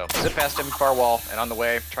 So zip past him, far wall, and on the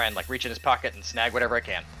way try and like reach in his pocket and snag whatever I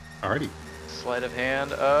can. Alrighty. Sleight of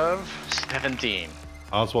hand of 17.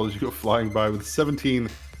 Oswald, as you go flying by with 17,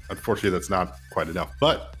 unfortunately that's not quite enough,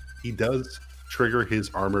 but he does trigger his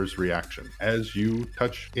armor's reaction. As you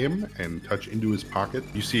touch him and touch into his pocket,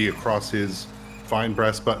 you see across his fine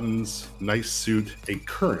brass buttons, nice suit, a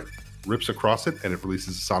current rips across it and it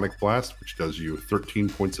releases a sonic blast, which does you 13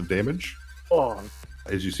 points of damage. Oh.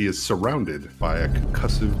 As you see, is surrounded by a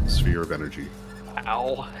concussive sphere of energy.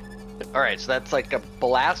 Ow. Alright, so that's like a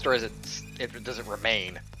blast, or does it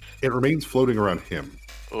remain? It remains floating around him.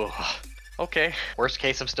 Ugh. Okay. Worst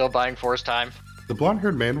case, I'm still buying Force time. The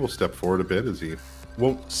blonde-haired man will step forward a bit as he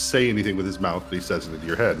won't say anything with his mouth, but he says it into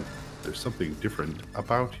your head. There's something different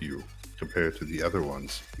about you compared to the other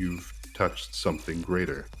ones. You've touched something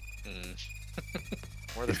greater. The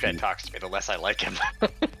more this guy talks to me, the less I like him.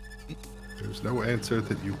 There's no answer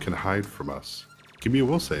that you can hide from us. Give me a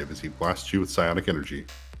will save as he blasts you with psionic energy.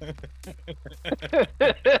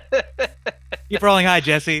 Keep rolling high,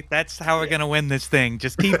 Jesse. That's how we're gonna win this thing.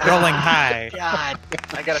 Just keep rolling high. God,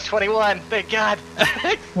 I got a 21. Thank God.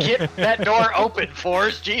 Get that door open,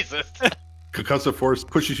 Force. Jesus. Concussive force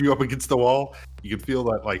pushes you up against the wall. You can feel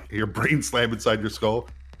that, like, your brain slam inside your skull,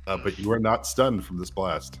 but you are not stunned from this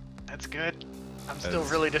blast. That's good. I'm still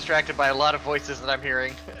really distracted by a lot of voices that I'm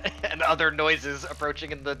hearing and other noises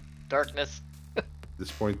approaching in the darkness. At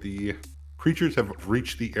this point, the creatures have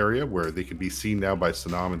reached the area where they can be seen now by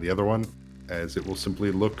Sanam and the other one. as it will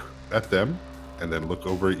simply look at them and then look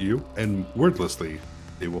over at you, and wordlessly,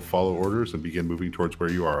 they will follow orders and begin moving towards where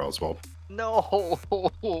you are, Oswald. No.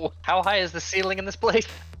 How high is the ceiling in this place?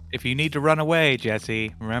 If you need to run away,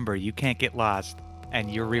 Jesse, remember you can't get lost,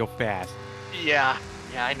 and you're real fast. Yeah,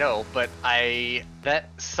 I know, but that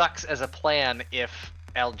sucks as a plan if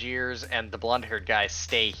Algiers and the blonde-haired guy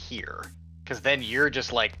stay here, because then you're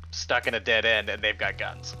just like stuck in a dead end and they've got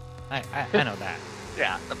guns. I know that.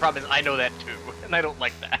 Yeah, the problem is I know that too, and I don't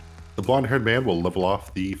like that. The blonde-haired man will level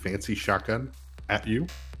off the fancy shotgun at you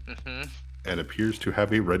Mm-hmm. and appears to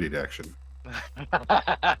have a ready action.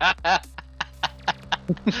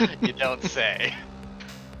 You don't say.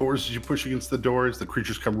 As you push against the doors, the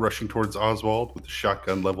creatures come rushing towards Oswald with the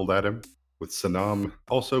shotgun leveled at him. With Sanam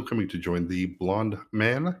also coming to join the blonde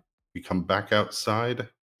man, we come back outside,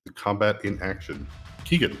 the combat in action.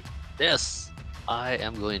 Keegan. Yes, I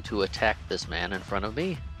am going to attack this man in front of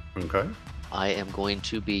me. Okay. I am going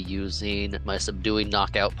to be using my subduing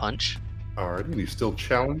knockout punch. Alright, and he's still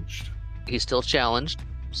challenged. He's still challenged,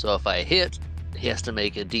 so if I hit, he has to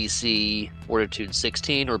make a DC Fortitude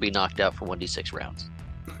 16 or be knocked out for 1d6 rounds.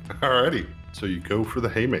 Alrighty, so you go for the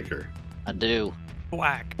haymaker. I do.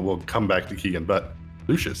 Whack. We'll come back to Keegan, but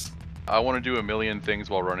Lucius. I want to do a million things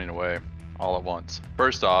while running away, all at once.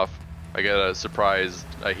 First off, I get a surprise.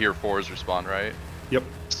 I hear Fours respond, right? Yep.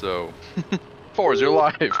 So, Fours, you're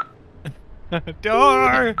live.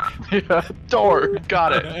 Door! Yeah, door.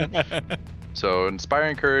 Got it. So,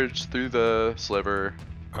 inspiring courage through the sliver.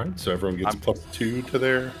 Alright, so everyone gets +2 to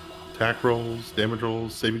their attack rolls, damage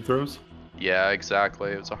rolls, saving throws. Yeah,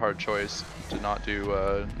 exactly. It was a hard choice to not do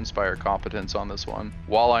inspire competence on this one.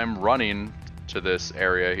 While I'm running to this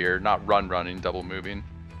area here, not running, double moving.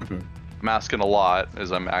 Mhm. I'm asking a lot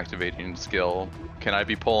as I'm activating skill. Can I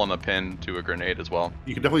be pulling a pin to a grenade as well?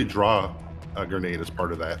 You can definitely draw a grenade as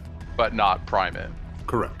part of that. But not prime it.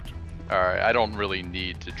 Correct. Alright, I don't really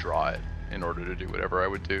need to draw it in order to do whatever I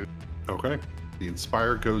would do. Okay. The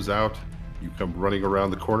Inspire goes out. You come running around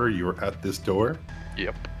the corner. You are at this door.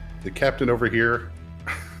 Yep. The captain over here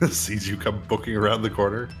sees you come booking around the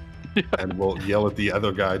corner and will yell at the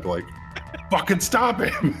other guy, like, fucking stop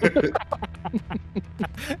him!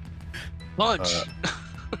 Punch!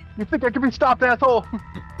 You think I can be stopped, asshole?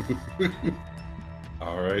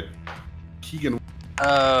 All right. Keegan.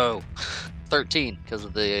 Oh, 13 because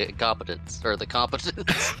of the incompetence or the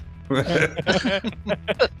competence. It's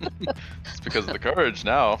because of the courage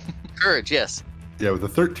now. Courage, yes. Yeah, with the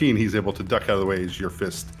 13, he's able to duck out of the way as your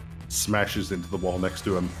fist smashes into the wall next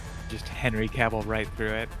to him. Just Henry Cavill right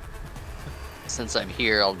through it. Since I'm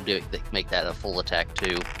here, I'll make that a full attack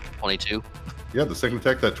too. 22. Yeah, the second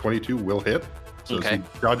attack, that 22 will hit. So Okay. as he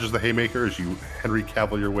dodges the haymaker as you Henry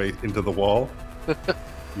Cavill your way into the wall.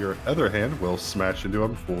 Your other hand will smash into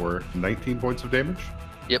him for 19 points of damage.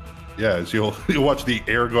 Yep. Yeah, as you'll watch the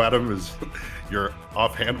air go at him as your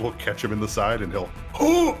offhand will catch him in the side and he'll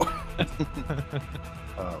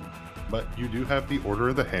but you do have the Order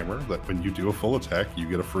of the Hammer that when you do a full attack, you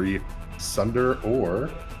get a free Sunder or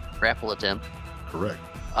Grapple attempt. correct.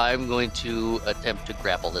 I'm going to attempt to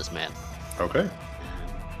grapple this man. Okay.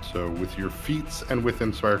 So with your feats and with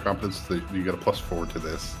Inspire Competence, you get a +4 to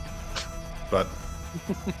this. But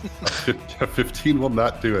a 15 will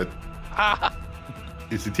not do it.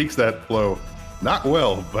 As he takes that blow, not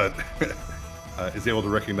well, but is able to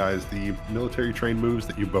recognize the military trained moves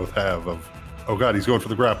that you both have of, oh god, he's going for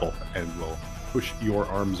the grapple, and will push your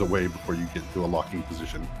arms away before you get to a locking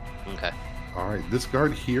position. Okay. All right, this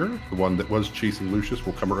guard here, the one that was chasing Lucius,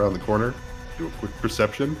 will come around the corner, do a quick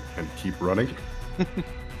perception, and keep running. He's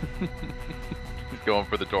going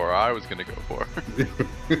for the door I was going to go for.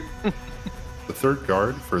 The third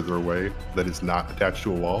guard further away that is not attached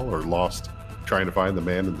to a wall or lost trying to find the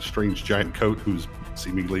man in the strange giant coat who's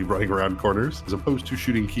seemingly running around corners, as opposed to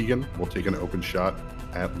shooting Keegan, will take an open shot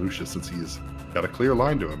at Lucius since he's got a clear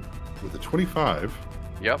line to him. With a 25,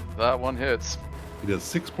 Yep, that one hits. he does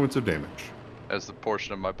 6 points of damage. As the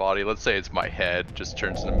portion of my body, let's say it's my head, just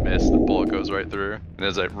turns into mist, the bullet goes right through. And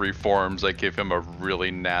as it reforms, I give him a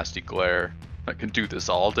really nasty glare. I can do this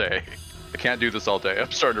all day. I can't do this all day. I'm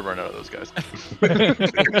starting to run out of those guys.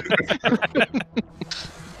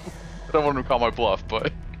 I don't want to call my bluff,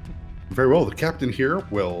 but... Very well, the captain here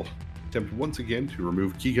will attempt once again to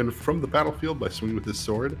remove Keegan from the battlefield by swinging with his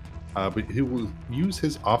sword, but he will use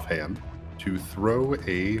his offhand to throw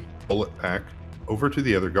a bullet pack over to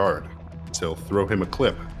the other guard. So he'll throw him a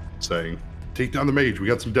clip, saying, take down the mage, we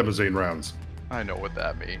got some Demazane rounds. I know what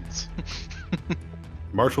that means.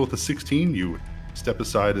 Marshall with a 16, you step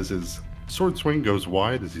aside as his sword swing goes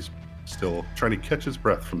wide as he's still trying to catch his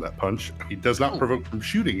breath from that punch. He does not provoke from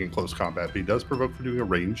shooting in close combat, but he does provoke from doing a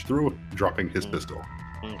range through dropping his pistol.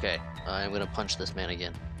 Okay, I'm gonna punch this man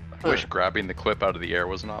again. I wish grabbing the clip out of the air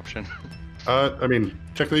was an option. I mean,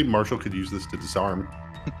 technically, Marshall could use this to disarm.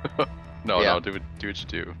 No, do what you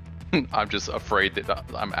do. I'm just afraid that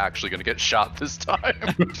I'm actually going to get shot this time.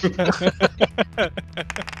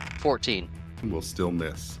 14. Will still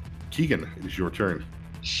miss. Keegan, it is your turn.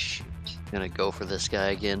 Shoot. Gonna go for this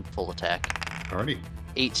guy again, full attack. Alrighty.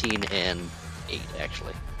 18 and 8,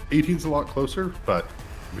 actually. 18's a lot closer, but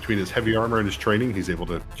between his heavy armor and his training, he's able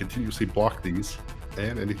to continuously block these.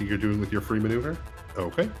 And anything you're doing with your free maneuver?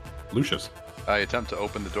 Okay. Lucius. I attempt to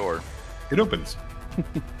open the door. It opens.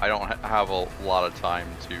 I don't have a lot of time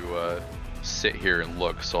to sit here and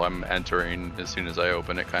look, so I'm entering as soon as I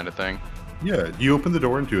open it, kind of thing. Yeah, you open the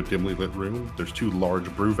door into a dimly lit room. There's 2 large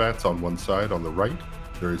brew vats on one side. On the right,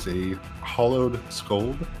 there is a hollowed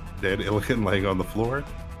skull, dead Illican, laying on the floor.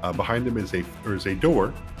 Behind him is a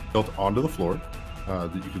door built onto the floor.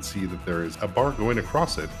 That you can see that there is a bar going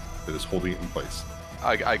across it that is holding it in place.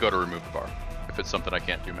 I go to remove the bar if it's something I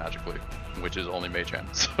can't do magically, which is only mage hand.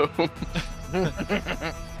 So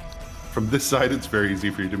from this side, it's very easy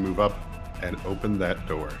for you to move up and open that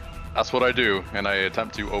door. That's what I do, and I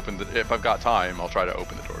attempt to open the. If I've got time, I'll try to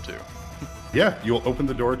open the door too. Yeah, you'll open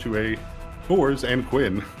the door to a Thors and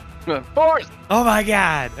Quinn. Thors! Oh my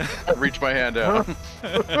god! I reach my hand out.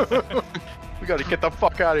 We gotta get the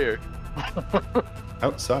fuck out of here.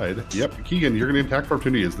 Outside, yep, Keegan, you're going to attack for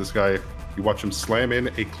opportunity as this guy, you watch him slam in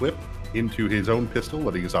a clip into his own pistol,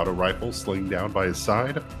 letting his auto rifle sling down by his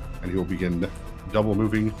side, and he will begin double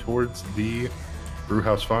moving towards the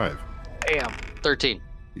Brewhouse 5. Damn. 13.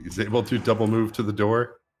 He's able to double move to the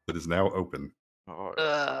door that is now open.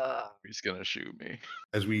 Oh, he's gonna shoot me.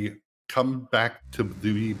 As we come back to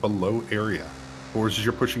the below area, or as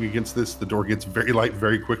you're pushing against this, the door gets very light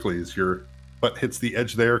very quickly as your butt hits the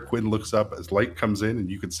edge there. Quinn looks up as light comes in, and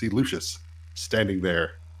you can see Lucius standing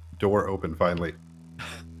there. Door open finally.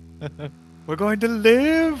 We're going to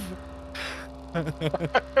live!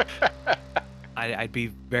 I'd be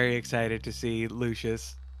very excited to see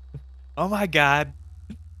Lucius. Oh my god.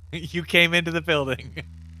 You came into the building.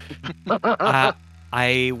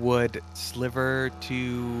 I would sliver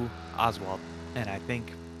to Oswald, and I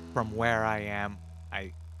think from where I am,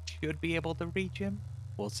 I should be able to reach him.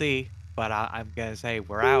 We'll see, but I'm gonna say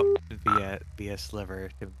we're out via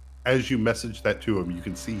sliver. As you message that to him, you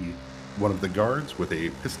can see one of the guards with a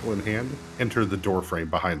pistol in hand enter the door frame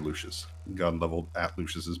behind Lucius, gun leveled at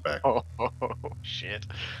Lucius's back. Oh, shit.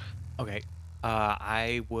 Okay,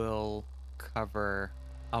 I will cover.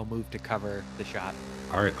 I'll move to cover the shot.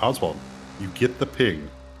 All right, Oswald, you get the ping.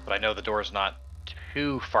 But I know the door's not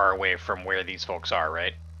too far away from where these folks are,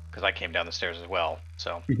 right? Because I came down the stairs as well.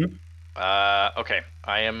 So, okay,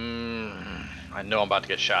 I know I'm about to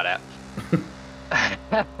get shot at.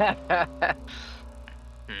 I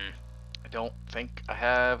don't think I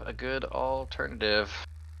have a good alternative.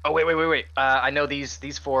 Oh wait. I know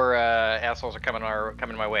these 4 assholes are coming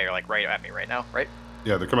my way, or like right at me right now, right?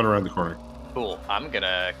 Yeah, they're coming around the corner. Cool. I'm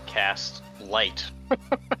gonna cast light.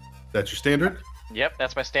 That's your standard? Yep,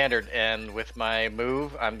 that's my standard. And with my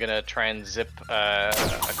move, I'm gonna try and zip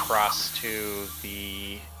across to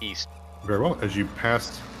the east. Very well. As you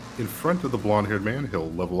pass in front of the blonde-haired man,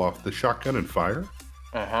 he'll level off the shotgun and fire.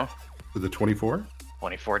 With a 24.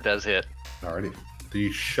 24 does hit. Alrighty.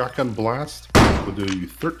 The shotgun blast will do you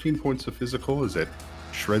 13 points of physical as it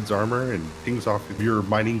shreds armor and pings off your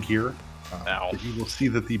mining gear. But you will see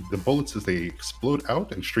that the bullets, as they explode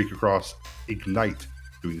out and streak across, ignite,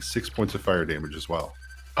 doing 6 points of fire damage as well.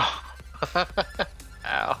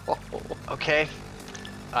 Ow. Okay.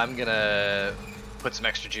 I'm gonna put some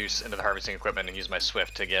extra juice into the harvesting equipment and use my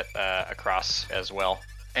swift to get across as well.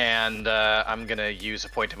 And I'm gonna use a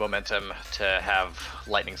point of momentum to have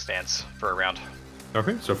lightning stance for a round.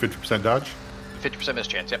 Okay, so 50% dodge? 50% miss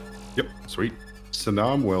chance, yep. Yep, sweet.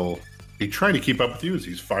 Sanam will be trying to keep up with you as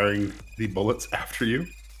he's firing the bullets after you.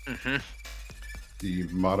 The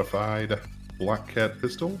modified Black Cat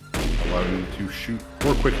pistol, allowing him to shoot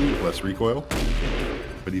more quickly with less recoil.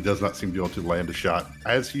 But he does not seem to be able to land a shot.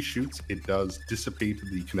 As he shoots, it does dissipate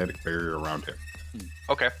the kinetic barrier around him.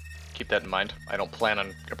 Okay, keep that in mind. I don't plan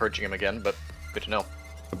on approaching him again, but good to know.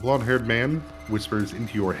 The blonde-haired man whispers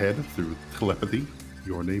into your head through telepathy,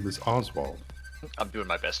 "Your name is Oswald." I'm doing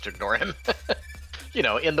my best to ignore him. You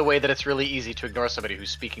know, in the way that it's really easy to ignore somebody who's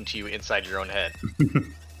speaking to you inside your own head.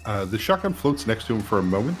 The shotgun floats next to him for a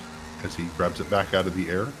moment as he grabs it back out of the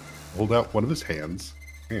air, hold out one of his hands,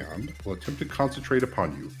 and will attempt to concentrate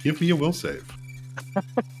upon you. Give me a will save.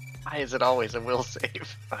 Why is it always a will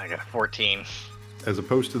save? I got a 14. As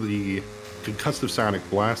opposed to the concussive sonic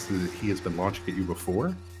blast that he has been launching at you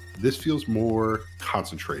before, this feels more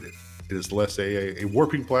concentrated. It is less a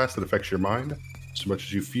warping blast that affects your mind, so much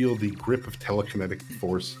as you feel the grip of telekinetic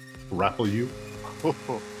force grapple you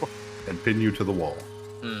and pin you to the wall.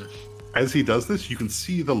 As he does this, you can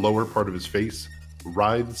see the lower part of his face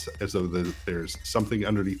writhes as though there's something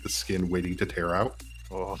underneath the skin waiting to tear out.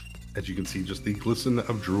 As you can see just the glisten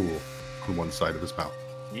of drool on one side of his mouth.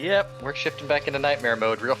 Yep, we're shifting back into nightmare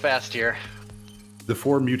mode real fast here. The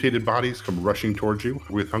 4 mutated bodies come rushing towards you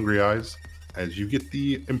with hungry eyes as you get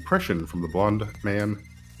the impression from the blonde man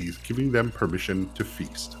he's giving them permission to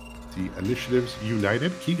feast. The initiatives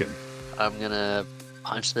united. Keegan. I'm gonna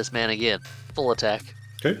punch this man again. Full attack.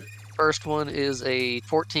 Okay. First one is a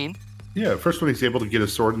 14. Yeah, first one he's able to get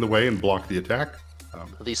his sword in the way and block the attack.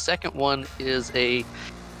 The second one is a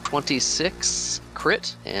 26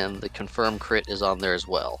 crit, and the confirmed crit is on there as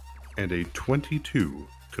well. And a 22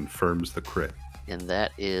 confirms the crit. And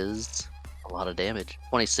that is a lot of damage.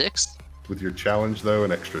 26? With your challenge, though,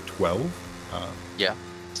 an extra 12. Yeah.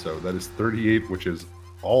 So that is 38, which is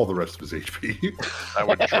all the rest of his HP. That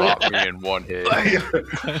would drop me in one hit.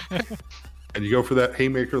 And you go for that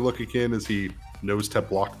haymaker look again as he knows to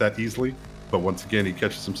block that easily. But once again, he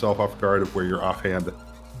catches himself off guard of where your offhand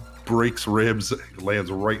breaks ribs,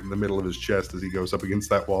 lands right in the middle of his chest as he goes up against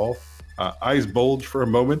that wall. Eyes bulge for a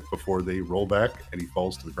moment before they roll back, and he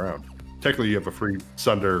falls to the ground. Technically, you have a free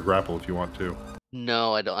sunder grapple if you want to.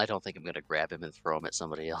 No, I don't think I'm gonna grab him and throw him at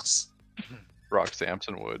somebody else. Brock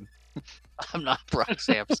Sampson would. I'm not Brock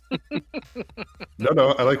Sampson.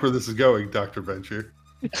 No, I like where this is going, Dr. Venture.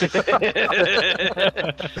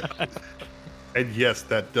 And yes,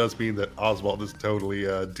 that does mean that Oswald is totally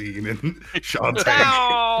Dean and Sean's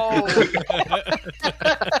No!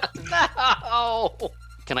 No!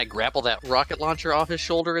 Can I grapple that rocket launcher off his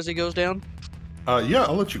shoulder as he goes down? Yeah,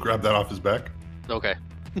 I'll let you grab that off his back. Okay.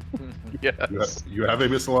 Yes. You have a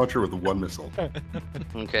missile launcher with 1 missile.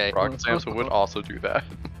 Okay. Brock Sampson would also do that.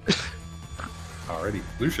 Alrighty,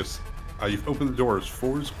 Lucius. You've opened the doors.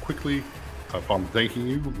 Fours quickly, upon thanking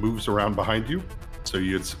you, moves around behind you. So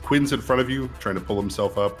it's Quinn's in front of you, trying to pull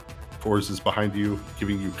himself up. Fours is behind you,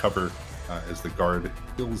 giving you cover as the guard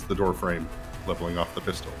kills the door frame, leveling off the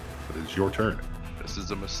pistol. It is your turn. This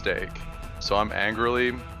is a mistake. So I'm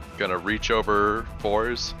angrily gonna reach over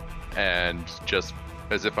Fours and just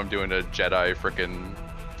as if I'm doing a Jedi frickin'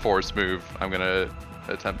 Force move, I'm gonna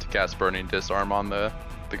attempt to cast Burning Disarm on the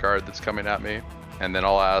guard that's coming at me. And then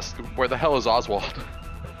I'll ask, where the hell is Oswald?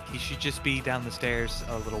 He should just be down the stairs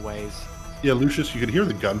a little ways. Yeah, Lucius, you can hear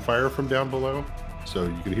the gunfire from down below. So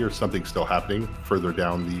you can hear something still happening further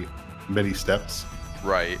down the many steps.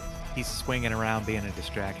 Right. He's swinging around being a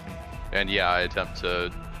distraction. And yeah, I attempt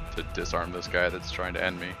to disarm this guy that's trying to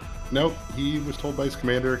end me. Nope, he was told by his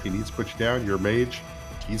commander he needs to put you down. You're a mage.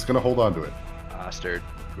 He's going to hold on to it. Bastard.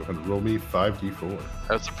 Go ahead and roll me 5d4.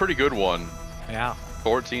 That's a pretty good one. Yeah.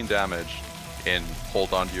 14 damage and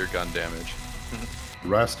hold on to your gun damage.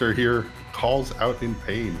 Raster here calls out in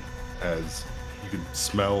pain as you can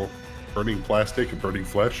smell burning plastic and burning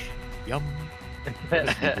flesh. Yum.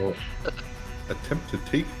 He will attempt to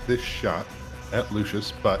take this shot at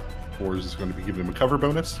Lucius, but Fours is going to be giving him a cover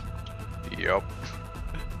bonus. Yep.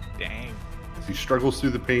 Dang. As he struggles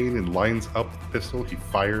through the pain and lines up the pistol, he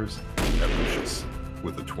fires at Lucius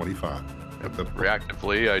with a 25. At the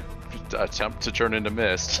Reactively, I attempt to turn into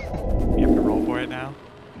mist. You have to roll for it now?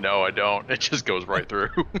 No, I don't. It just goes right through.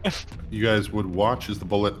 You guys would watch as the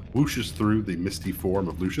bullet whooshes through the misty form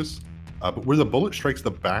of Lucius, but where the bullet strikes the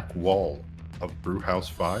back wall of Brewhouse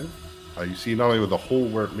 5, you see not only with the hole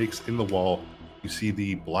where it makes in the wall, you see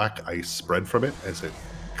the black ice spread from it as it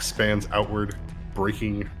expands outward,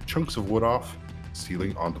 breaking chunks of wood off,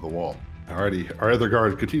 sealing onto the wall. Alrighty, our other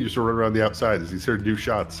guard continues to run around the outside as he's heard new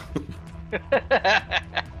shots.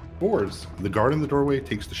 Fours, the guard in the doorway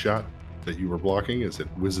takes the shot that you were blocking as it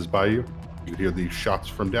whizzes by you. You can hear the shots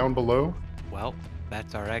from down below. Well,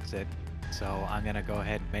 that's our exit. So I'm going to go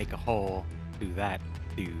ahead and make a hole through that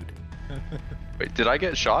dude. Wait, did I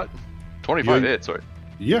get shot? 25 Yeah. hits. Wait.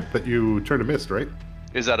 Yeah, but you turned a mist, right?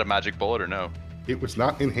 Is that a magic bullet or no? It was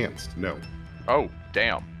not enhanced, no. Oh,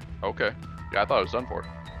 damn. Okay. Yeah, I thought it was done for.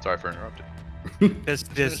 Sorry for interrupting.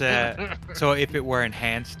 So if it were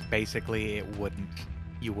enhanced, basically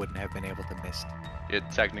you wouldn't have been able to miss. It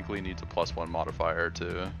technically needs a +1 modifier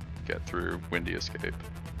to get through Windy Escape.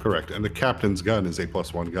 Correct, and the captain's gun is a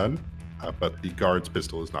 +1 gun, but the guard's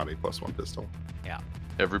pistol is not a +1 pistol. Yeah.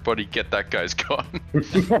 Everybody get that guy's gun.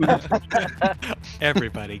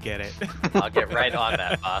 Everybody get it. I'll get right on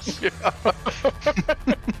that, boss.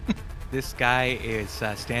 this guy is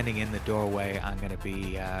standing in the doorway, I'm gonna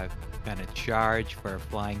be gonna charge for a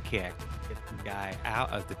flying kick. Get the guy out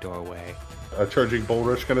of the doorway. A charging bull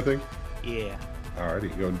rush kind of thing? Yeah.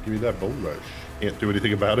 Alrighty, go and give me that bull rush. Can't do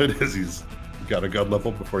anything about it as he's got a gun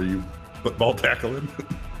level before you football tackle him.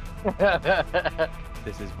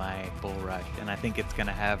 This is my bull rush, and I think it's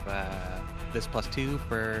gonna have this +2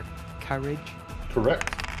 for courage.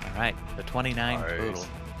 Correct. All right, the 29 Nice. total.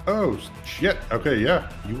 Oh, shit. Okay, yeah.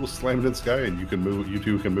 You will slam into this guy, and you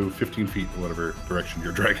two can move 15 feet in whatever direction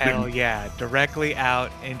you're dragging Hell him. yeah, directly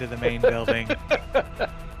out into the main building,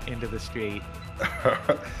 into the street.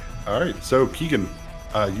 All right, so Keegan,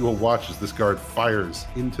 you will watch as this guard fires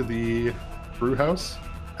into the brew house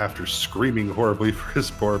after screaming horribly for his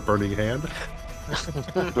poor burning hand.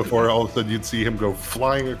 Before all of a sudden you'd see him go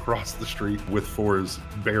flying across the street with fours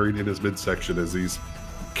buried in his midsection as he's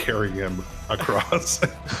carrying him across.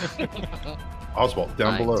 Oswald,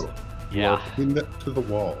 down Nice. below. You Yeah. are pinned to the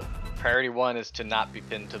wall. Priority 1 is to not be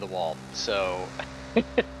pinned to the wall. So,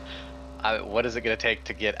 what is it going to take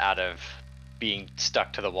to get out of being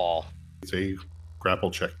stuck to the wall? It's a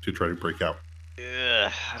grapple check to try to break out.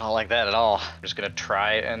 Ugh, I don't like that at all. I'm just going to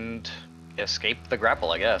try and escape the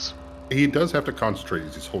grapple, I guess. He does have to concentrate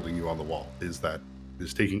as he's holding you on the wall. Is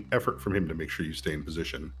taking effort from him to make sure you stay in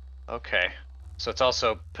position. Okay. So it's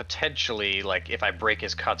also potentially, like, if I break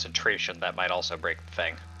his concentration, that might also break the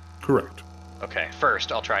thing. Correct. Okay,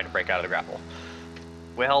 first I'll try to break out of the grapple.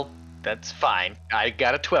 Well, that's fine. I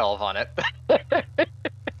got a 12 on it.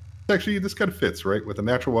 Actually, this kind of fits, right? With a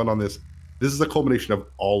natural one on this. This is a culmination of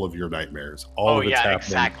all of your nightmares. All of it's happening.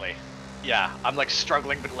 Exactly. Yeah, I'm like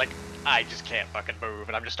struggling, but like I just can't fucking move,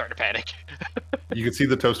 and I'm just starting to panic. You can see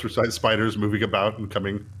the toaster-sized spiders moving about and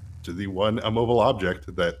coming to the one immobile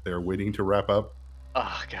object that they're waiting to wrap up.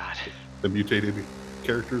 Oh god. The mutated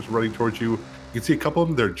characters running towards you. You can see a couple of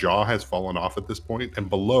them, their jaw has fallen off at this point, and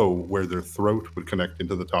below where their throat would connect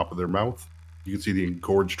into the top of their mouth, you can see the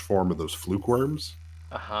engorged form of those fluke worms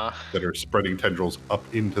Uh-huh. that are spreading tendrils up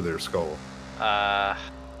into their skull.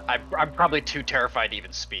 I'm probably too terrified to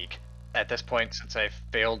even speak. At this point, since I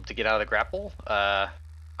failed to get out of the grapple,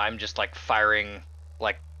 I'm just like firing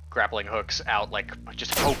like grappling hooks out, like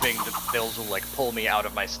just hoping that those will like pull me out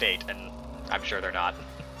of my state, and I'm sure they're not.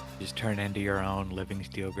 Just turn into your own living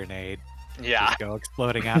steel grenade. Yeah. Just go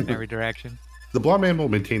exploding out in every direction. The blonde man will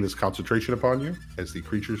maintain his concentration upon you, as the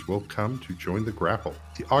creatures will come to join the grapple.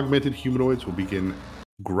 The augmented humanoids will begin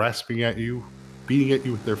grasping at you, beating at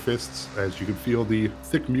you with their fists, as you can feel the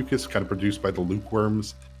thick mucus kind of produced by the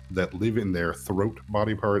lukeworms that live in their throat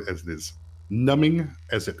body part, as it is numbing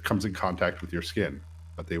as it comes in contact with your skin.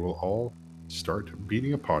 But they will all start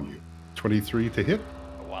beating upon you. 23 to hit,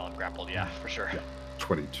 While I'm grappled, yeah, for sure.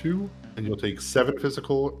 22, and you'll take 7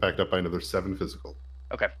 physical, backed up by another 7 physical.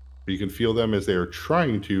 Okay. You can feel them as they are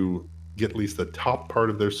trying to get at least the top part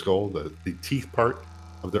of their skull, the teeth part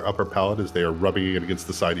of their upper palate, as they are rubbing it against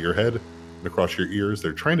the side of your head and across your ears.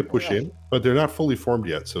 They're trying to push in, but they're not fully formed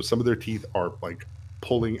yet. So some of their teeth are like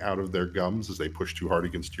pulling out of their gums as they push too hard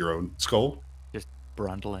against your own skull. Just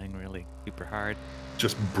brundling really super hard.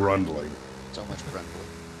 Just brundling. So much brundling.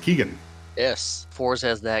 Keegan, Yes, Fours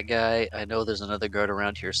has that guy. I know there's another guard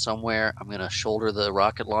around here somewhere. I'm gonna shoulder the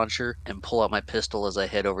rocket launcher and pull out my pistol as I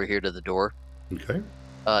head over here to the door. okay.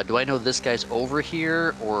 Do I know this guy's over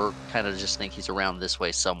here, or kind of just think he's around this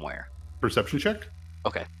way somewhere? Perception check.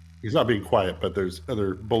 Okay, He's not being quiet, but there's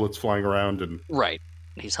other bullets flying around and right.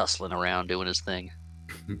 He's hustling around doing his thing.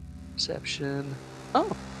 Perception.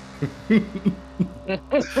 Oh.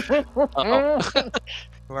 Uh-oh.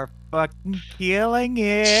 We're fucking killing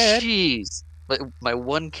it. Jeez. My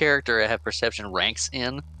one character I have perception ranks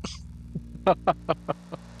in.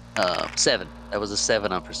 7. That was a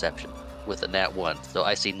 7 on perception with a nat 1, so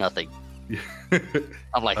I see nothing.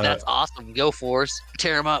 I'm like, that's awesome. Go Force.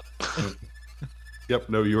 Tear him up. Yep,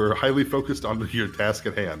 no, you are highly focused on your task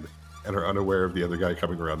at hand and are unaware of the other guy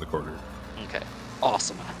coming around the corner. Okay.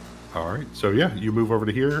 Awesome. All right, so yeah, you move over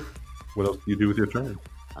to here. What else do you do with your turn?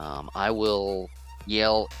 I will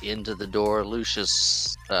yell into the door,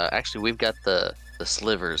 Lucius. Actually, we've got the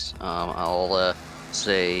slivers. I'll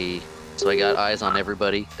say, so I got eyes on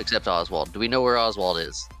everybody except Oswald. Do we know where Oswald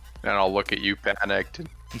is? And I'll look at you panicked.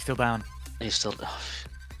 He's still down. He's still.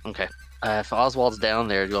 Okay. If Oswald's down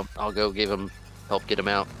there, I'll go help get him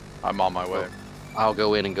out. I'm on my way. I'll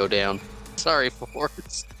go in and go down. Sorry,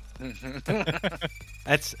 Force.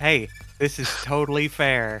 Hey, this is totally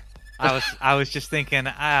fair. I was just thinking,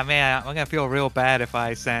 man, I'm gonna feel real bad if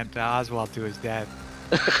I sent Oswald to his death.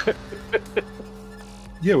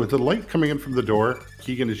 Yeah, with the light coming in from the door,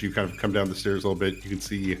 Keegan, as you kind of come down the stairs a little bit, you can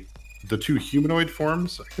see The two humanoid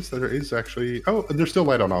forms, I guess there is actually... Oh, and there's still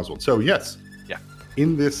light on Oswald. So, yes. Yeah.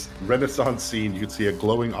 In this Renaissance scene, you can see a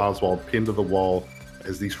glowing Oswald pinned to the wall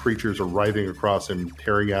as these creatures are writhing across him,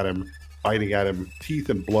 tearing at him, biting at him. Teeth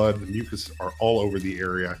and blood, mucus are all over the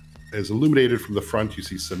area. As illuminated from the front, you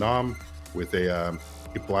see Sanam with a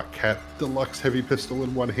Black Cat Deluxe heavy pistol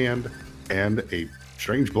in one hand, and a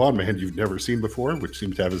strange blonde man you've never seen before, which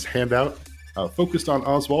seems to have his hand out, focused on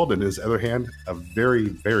Oswald, and in his other hand, a very,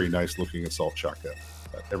 very nice looking assault shotgun.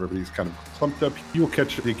 Everybody's kind of clumped up. You'll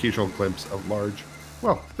catch the occasional glimpse of large,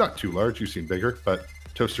 well, not too large, you've seen bigger, but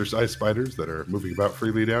toaster-sized spiders that are moving about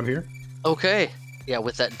freely down here. Okay. Yeah,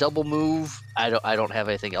 with that double move, I don't have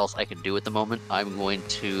anything else I can do at the moment. I'm going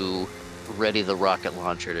to ready the rocket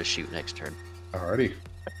launcher to shoot next turn. Alrighty.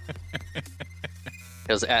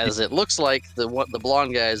 Because as it looks like the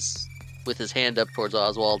blonde guy's with his hand up towards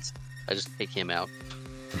Oswald, I just take him out.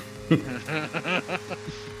 Big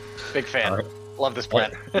fan. Right. Love this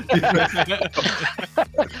plan.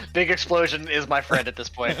 Big explosion is my friend at this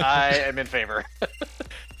point. I am in favor.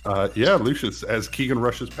 Yeah, Lucius, as Keegan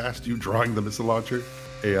rushes past you, drawing the missile launcher,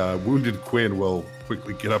 a wounded Quinn will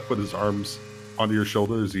quickly get up, put his arms onto your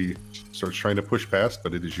shoulders. He starts trying to push past,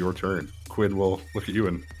 but it is your turn. Quinn will look at you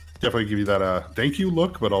and definitely give you that thank you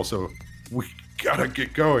look, but also, we gotta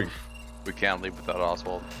get going. We can't leave without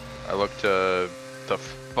Oswald. I look to the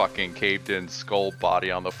fucking caved in skull body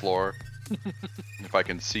on the floor. If I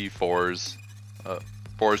can see Fours.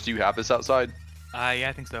 Fours, do you have this outside? Yeah,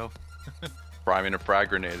 I think so. Priming a frag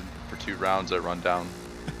grenade for 2 rounds that run down.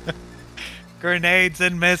 Grenades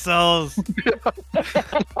and missiles!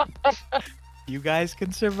 You guys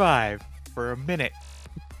can survive for a minute.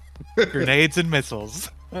 Grenades and missiles.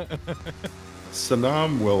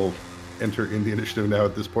 Sanam will enter in the initiative now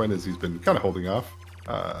at this point, as he's been kind of holding off.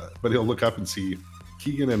 But he'll look up and see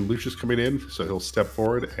Keegan and Lucius coming in, so he'll step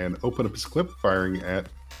forward and open up his clip, firing at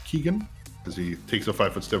Keegan as he takes a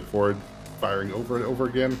 5-foot step forward, firing over and over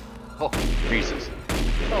again. Oh, Jesus.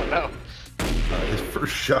 Oh, no. His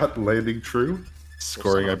first shot landing true,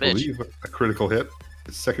 scoring, I believe, a critical hit.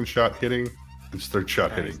 His second shot hitting, his third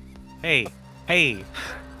shot hitting. Hey. I'm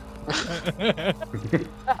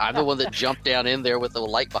the one that jumped down in there with the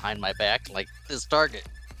light behind my back, like this target.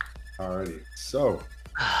 Alrighty, so...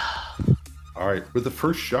 Alright, with the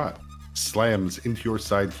first shot, slams into your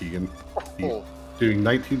side, Keegan. Doing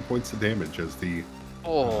 19 points of damage as the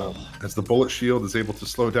bullet shield is able to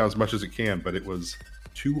slow down as much as it can, but it was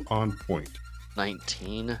 2 on point.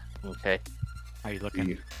 19. Okay. How are you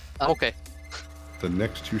looking? Okay. The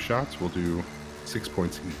next 2 shots will do 6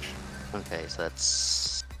 points each. Okay, so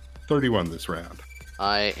that's 31 this round.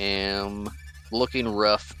 I am looking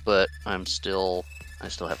rough, but I still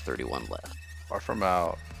have 31 left. Far from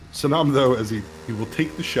out. Sanam, though, as he will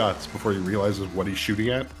take the shots before he realizes what he's shooting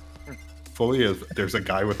at, fully as there's a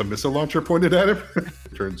guy with a missile launcher pointed at him.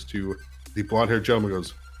 Turns to the blonde-haired gentleman and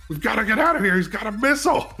goes, "We've got to get out of here. He's got a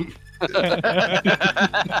missile."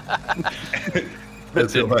 That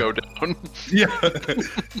didn't go down. Yeah.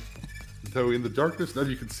 Though in the darkness, now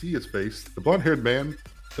you can see his face, the blonde-haired man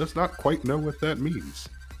does not quite know what that means.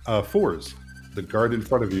 Fours, the guard in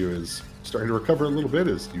front of you is starting to recover a little bit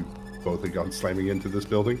as you both have gone slamming into this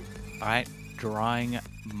building. All right, drawing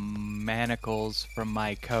manacles from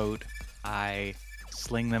my coat, I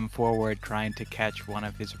sling them forward, trying to catch one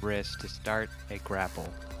of his wrists to start a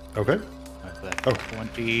grapple. Okay. That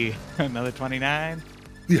 20, another 29.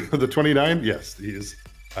 Yeah, the 29. Yes, he is.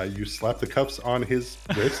 You slap the cuffs on his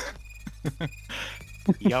wrist.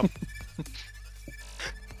 Yup.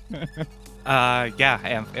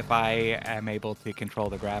 Yeah, if I am able to control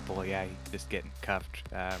the grapple, yeah, he's just getting cuffed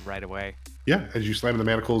right away. Yeah, as you slam the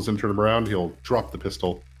manacles and turn him around, he'll drop the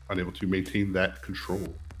pistol, unable to maintain that control.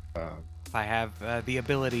 If I have the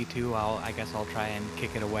ability to, I guess I'll try and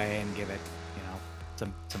kick it away and give it,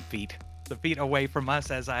 some feet away from us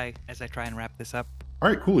as I try and wrap this up. All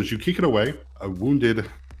right, cool. As you kick it away, a wounded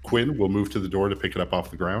Quinn will move to the door to pick it up off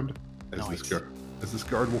the ground. As this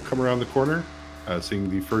guard will come around the corner, seeing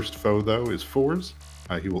the first foe though is Fours,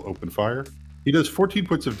 he will open fire. He does 14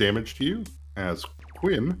 points of damage to you, as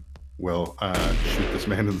Quinn will shoot this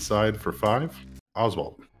man in the side for 5.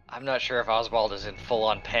 Oswald. I'm not sure if Oswald is in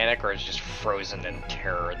full-on panic or is just frozen in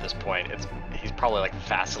terror at this point. He's probably like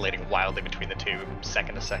vacillating wildly between the two,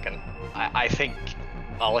 second to second. I think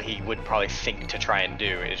all he would probably think to try and do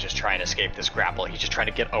is just try and escape this grapple. He's just trying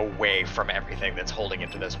to get away from everything that's holding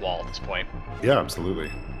him to this wall at this point. Yeah,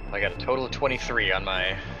 absolutely. I got a total of 23 on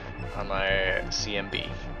my CMB.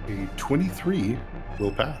 A 23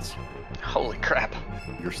 will pass. Holy crap.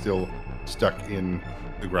 You're still stuck in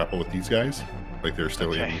the grapple with these guys. Like they're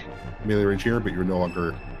still in melee range here, but you're no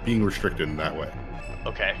longer being restricted in that way.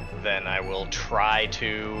 Okay, then I will try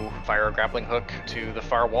to fire a grappling hook to the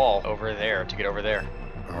far wall over there to get over there.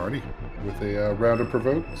 Alrighty. With a round of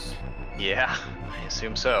provokes. Yeah, I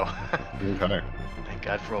assume so. Okay. Thank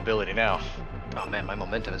God for mobility now. Oh man, my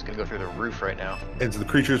momentum is gonna go through the roof right now. As the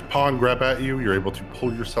creature's paw and grab at you, you're able to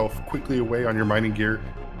pull yourself quickly away on your mining gear.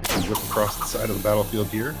 You can whip across the side of the battlefield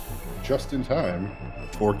here, just in time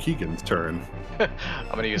for Keegan's turn. I'm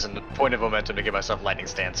gonna use a point of momentum to give myself lightning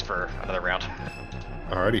stance for another round.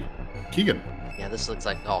 Alrighty. Keegan. Yeah, this looks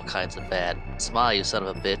like all kinds of bad. Smile, you son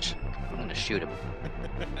of a bitch. I'm gonna shoot him.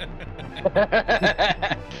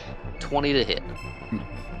 20 to hit.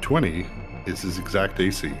 20 is his exact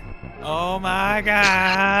AC. Oh my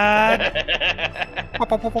god!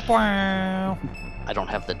 I don't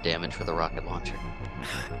have the damage for the rocket launcher.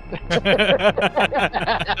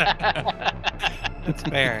 It's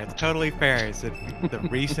fair. It's totally fair. Is it the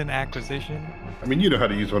recent acquisition? I mean, you know how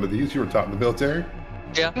to use one of these. You were taught in the military.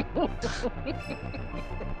 Yeah.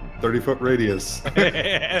 30-foot radius.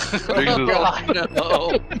 Oh, God,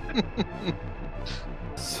 no.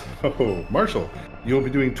 So, Marshall, you'll be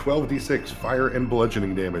doing 12d6 fire and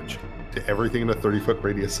bludgeoning damage to everything in a 30-foot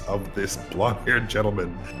radius of this blonde-haired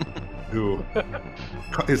gentleman who...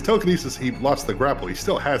 His telekinesis, he lost the grapple. He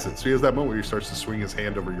still has it, so he has that moment where he starts to swing his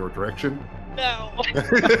hand over your direction. No.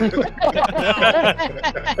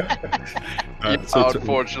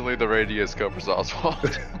 Unfortunately, the radius covers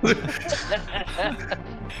Oswald.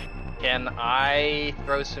 Can I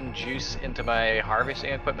throw some juice into my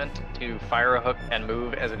harvesting equipment to fire a hook and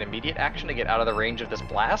move as an immediate action to get out of the range of this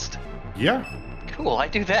blast? Yeah. Cool, I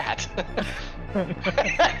do that.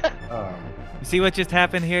 You see what just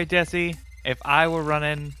happened here, Jesse? If I were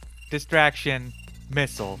running distraction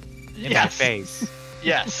missile in my face.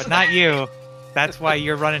 Yes. But not you. That's why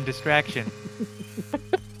you're running distraction.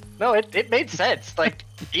 No, it made sense. Like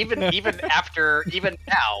even now,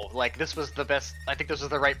 like this was the best. I think this was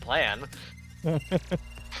the right plan.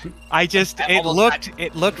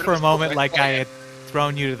 It looked for a moment like I had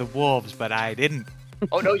thrown you to the wolves, but I didn't.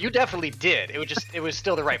 Oh no, you definitely did. It was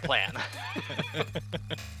still the right plan.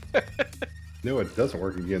 No, it doesn't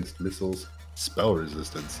work against missiles. Spell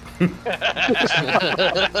resistance.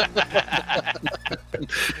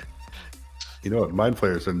 You know what? Mind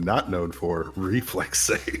flayers are not known for reflex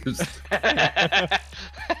saves.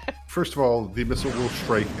 First of all, the missile will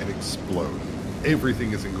strike and explode.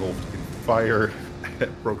 Everything is engulfed in fire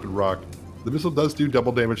and broken rock. The missile does do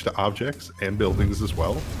double damage to objects and buildings as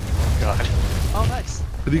well. God. Oh, nice.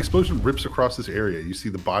 But the explosion rips across this area. You see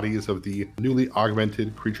the bodies of the newly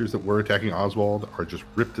augmented creatures that were attacking Oswald are just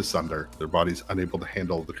ripped asunder. Their bodies unable to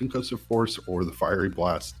handle the concussive force or the fiery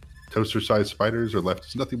blast. Toaster-sized spiders are left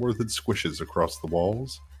as nothing more than squishes across the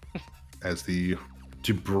walls. As the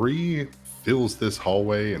debris fills this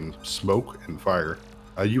hallway and smoke and fire,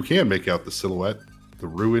 you can make out the silhouette, the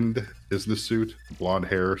ruined business suit, the blonde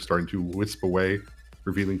hair starting to wisp away,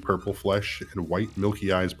 revealing purple flesh and white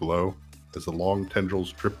milky eyes below, as the long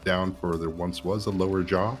tendrils drip down for there once was a lower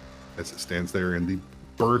jaw, as it stands there in the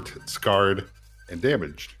burnt, scarred, and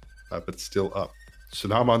damaged, but still up.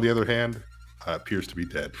 Sanam, on the other hand, appears to be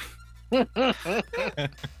dead.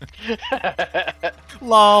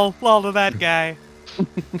 Lol to that guy.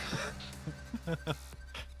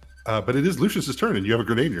 But it is Lucius's turn, and you have a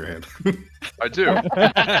grenade in your hand. I do.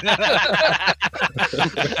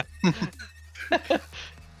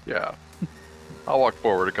 Yeah. I'll walk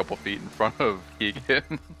forward a couple feet in front of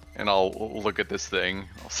Keegan, and I'll look at this thing.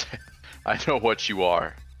 I'll say, I know what you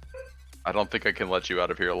are. I don't think I can let you out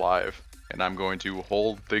of here alive. And I'm going to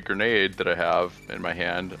hold the grenade that I have in my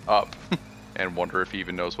hand up and wonder if he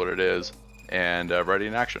even knows what it is. And ready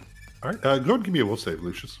in action. All right, go ahead and give me a will save,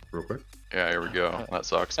 Lucius, real quick. Yeah, here we go. That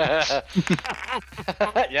sucks.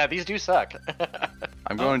 Yeah, these do suck.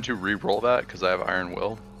 I'm going to re-roll that because I have Iron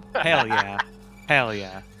Will. Hell yeah. Hell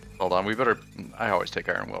yeah. Hold on, we better... I always take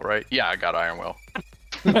Iron Will, right? Yeah, I got Iron Will.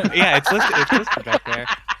 Yeah, it's listed back there.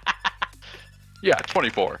 Yeah,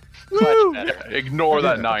 24. Much Yeah, better. ignore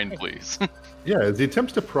that 9, please. Yeah, as he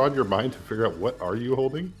attempts to prod your mind to figure out what are you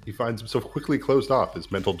holding, he finds himself quickly closed off,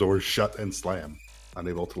 his mental doors shut and slam,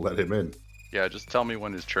 unable to let him in. Yeah, just tell me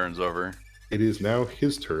when his turn's over. It is now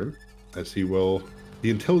his turn, as he will... The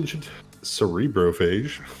intelligent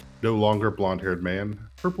cerebrophage, no longer blonde-haired man,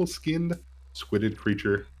 purple-skinned, squidded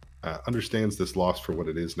creature, understands this loss for what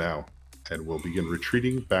it is now, and will begin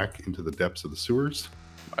retreating back into the depths of the sewers.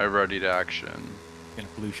 I ready to action. Gonna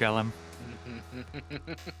blue shell him.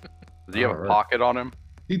 Does he have a Alright. pocket on him?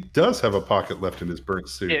 He does have a pocket left in his burnt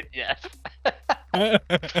suit. Yes.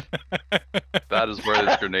 That is where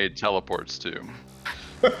this grenade teleports to.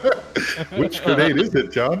 Which grenade is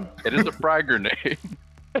it, John? It is a frag grenade.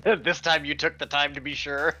 This time you took the time to be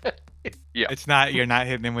sure. Yeah. It's not. You're not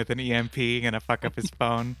hitting him with an EMP. Gonna fuck up his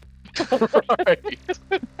phone. Right.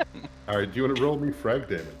 All right, do you want to roll me frag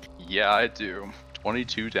damage? Yeah, I do.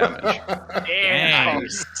 22 damage. Damn.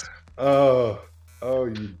 Nice. Oh,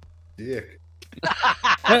 you dick.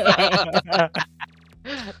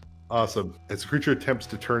 Awesome. As the creature attempts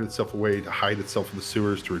to turn itself away to hide itself in the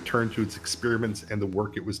sewers to return to its experiments and the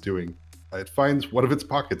work it was doing, it finds one of its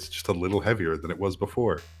pockets just a little heavier than it was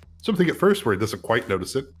before. Something at first where it doesn't quite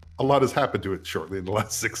notice it. A lot has happened to it shortly in the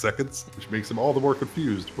last 6 seconds, which makes him all the more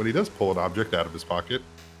confused when he does pull an object out of his pocket,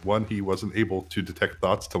 one he wasn't able to detect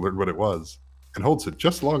thoughts to learn what it was, and holds it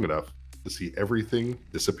just long enough to see everything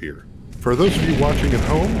disappear. For those of you watching at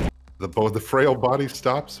home, the frail body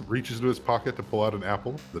stops, reaches into his pocket to pull out an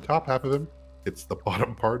apple. The top half of him hits the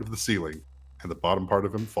bottom part of the ceiling, and the bottom part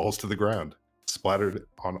of him falls to the ground, splattered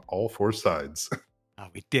on all 4 sides. Oh,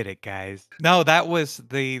 we did it, guys. No, that was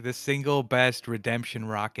the single best redemption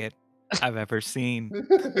rocket I've ever seen.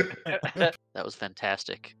 That was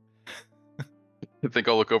fantastic. I think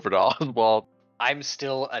I'll look over to Oswald. I'm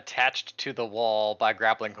still attached to the wall by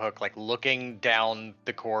grappling hook, like looking down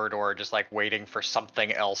the corridor, just like waiting for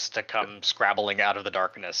something else to come scrabbling out of the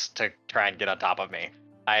darkness to try and get on top of me.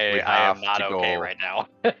 I am have not to okay go. right now.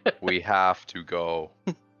 We have to go.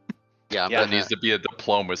 Yeah, I'm Yeah. That gonna, needs to be a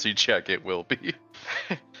diplomacy check. It will be.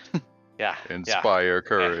 Yeah. Inspire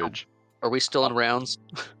courage. are we still in rounds?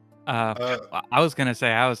 I was gonna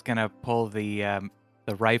say I was gonna pull the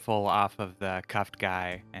rifle off of the cuffed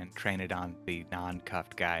guy and train it on the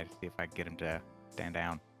non-cuffed guy to see if I can get him to stand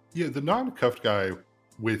down. Yeah, the non-cuffed guy,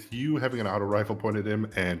 with you having an auto rifle pointed at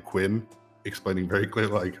him and Quinn explaining very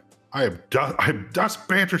clearly, like, I'm Dust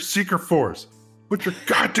Banter Seeker Force. Put your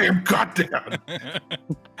goddamn gun down.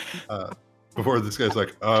 Before this guy's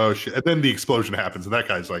like, oh shit. And then the explosion happens, and that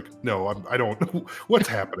guy's like, no, I don't know what's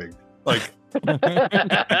happening. Like,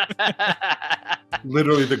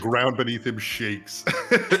 literally the ground beneath him shakes.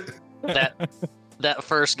 That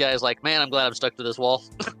first guy's like, man, I'm glad I'm stuck to this wall.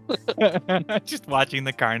 Just watching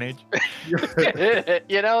the carnage.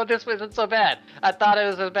 You know, this wasn't so bad. I thought it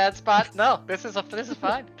was a bad spot. No, this is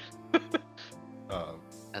fine.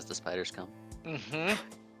 As the spiders come.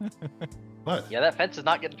 Mm-hmm. But Yeah, that fence is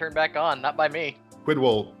not getting turned back on. Not by me. Quinn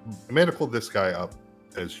will manacle this guy up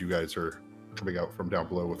as you guys are coming out from down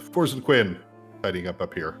below with Force and Quinn fighting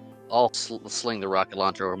up here. I'll sling the rocket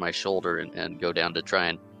launcher over my shoulder and go down to try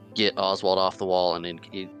and get Oswald off the wall and then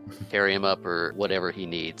carry him up or whatever he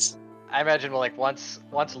needs. I imagine, well, like once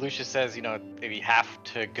Lucius says, you know, if you have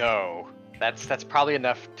to go, that's probably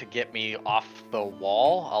enough to get me off the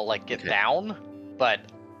wall. I'll like get Okay. down, but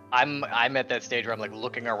I'm at that stage where I'm like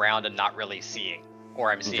looking around and not really seeing,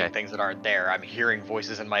 or I'm seeing Okay. things that aren't there. I'm hearing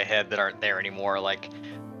voices in my head that aren't there anymore. Like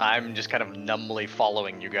I'm just kind of numbly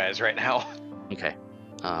following you guys right now. Okay.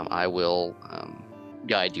 I will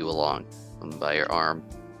guide you along by your arm.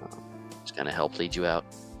 Just kind of help lead you out.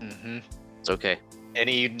 Mm-hmm. It's okay.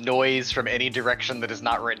 Any noise from any direction that is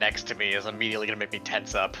not right next to me is immediately gonna make me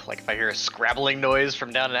tense up. Like if I hear a scrabbling noise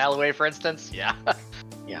from down an alleyway, for instance, yeah.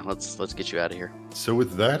 Yeah, let's get you out of here. So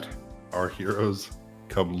with that, our heroes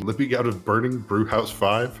come limping out of burning Brewhouse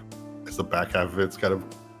 5 as the back half of it's kind of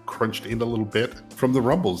crunched in a little bit. From the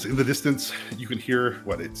rumbles in the distance, you can hear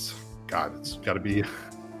it's got to be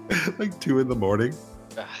like 2 in the morning.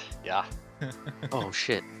 Yeah. Oh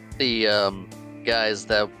shit. The guys,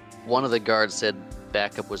 that one of the guards said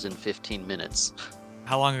backup was in 15 minutes.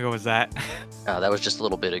 How long ago was that? That was just a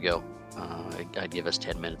little bit ago. I'd give us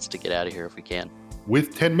 10 minutes to get out of here if we can.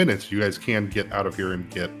 With 10 minutes, you guys can get out of here and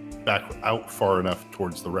get back out far enough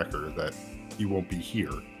towards the wrecker that you won't be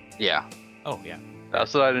here. Yeah. Oh yeah.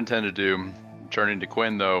 That's what I'd intend to do. Turning to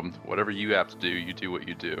Quinn, though, whatever you have to do, you do what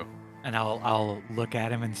you do. And I'll look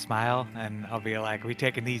at him and smile, and I'll be like, "We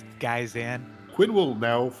taking these guys in?" Quinn will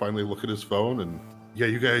now finally look at his phone and, yeah,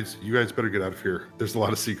 you guys better get out of here. There's a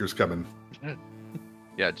lot of seekers coming.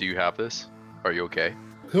 Yeah, do you have this? Are you okay?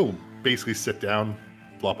 He'll basically sit down,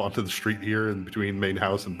 flop onto the street here in between main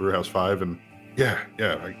house and Brewhouse 5, and yeah,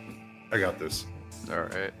 I got this. All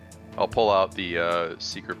right. I'll pull out the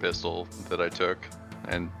seeker pistol that I took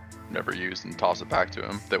and never used and toss it back to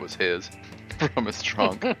him. That was his from his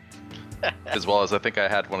trunk. As well as I think I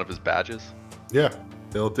had one of his badges. Yeah,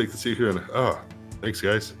 he'll take the seeker and, oh, thanks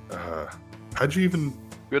guys. How'd you even...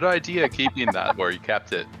 Good idea keeping that where you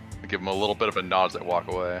kept it. I give him a little bit of a nod as I walk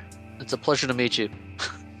away. It's a pleasure to meet you.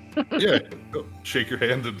 Yeah, shake your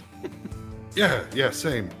hand and... Yeah,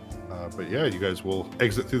 same. But yeah, you guys will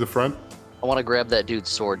exit through the front. I want to grab that dude's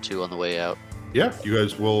sword too on the way out. Yeah, you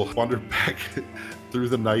guys will wander back through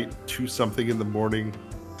the night to something in the morning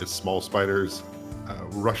as small spiders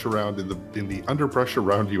rush around in the underbrush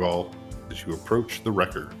around you all as you approach the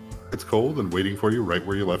wrecker. It's cold and waiting for you right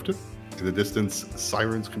where you left it. In the distance,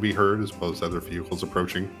 sirens can be heard as well as other vehicles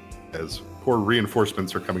approaching as poor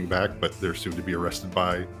reinforcements are coming back, but they're soon to be arrested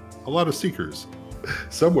by a lot of seekers.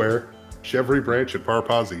 Somewhere, Chevry Branch and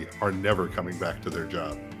Parpazi are never coming back to their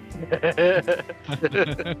job.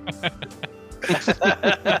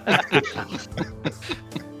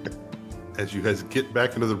 As you guys get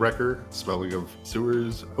back into the wrecker, smelling of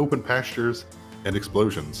sewers, open pastures, and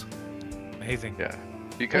explosions. Amazing. Yeah.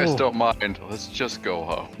 If you guys don't mind, let's just go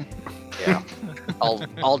home. Yeah.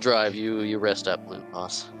 I'll drive you. You rest up, Loot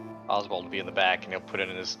Boss. Oswald will be in the back, and he'll put in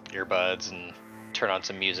his earbuds and turn on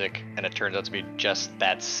some music, and it turns out to be just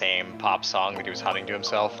that same pop song that he was humming to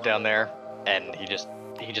himself down there, and he just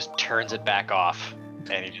turns it back off,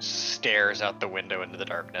 and he just stares out the window into the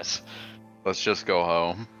darkness. Let's just go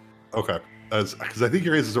home. Okay. Because I think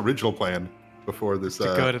your guys' original plan before this... To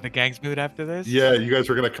go to the gang's mood after this? Yeah, you guys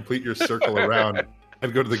were going to complete your circle around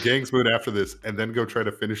and go to the gang's mood after this, and then go try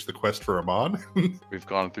to finish the quest for Amon. We've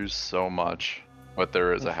gone through so much, but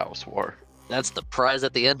there is a house war. That's the prize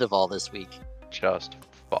at the end of all this week. Just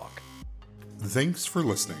fuck. Thanks for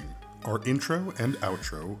listening. Our intro and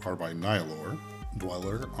outro are by Nihilor,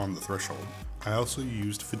 Dweller on the Threshold. I also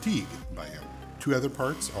used Fatigue by him. Two other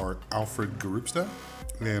parts are Alfred Garupsta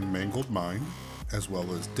and Mangled Mind, as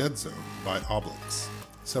well as Dead Zone by Oblix.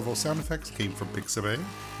 Several sound effects came from Pixabay.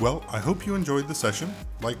 Well, I hope you enjoyed the session.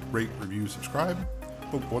 Like, rate, review, subscribe.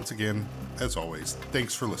 But once again, as always,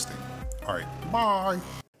 thanks for listening. Alright, bye!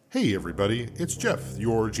 Hey everybody, it's Jeff,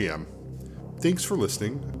 your GM. Thanks for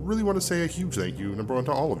listening. I really want to say a huge thank you, number one,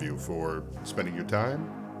 to all of you for spending your time,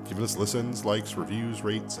 giving us listens, likes, reviews,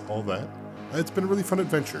 rates, all that. It's been a really fun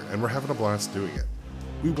adventure, and we're having a blast doing it.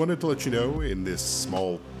 We wanted to let you know in this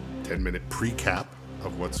small 10-minute pre-cap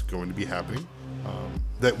of what's going to be happening,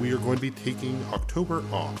 that we are going to be taking October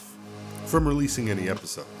off from releasing any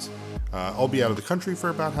episodes. I'll be out of the country for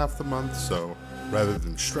about half the month, so rather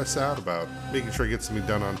than stress out about making sure I get something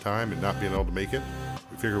done on time and not being able to make it,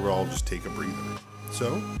 we figure we'll all just take a breather.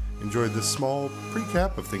 So, enjoy this small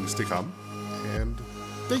pre-cap of things to come, and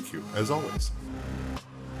thank you, as always.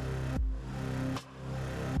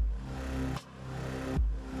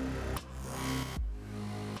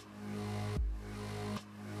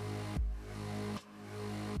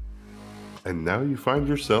 And now you find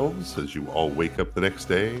yourselves, as you all wake up the next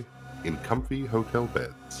day, in comfy hotel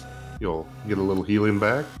beds. You'll get a little healing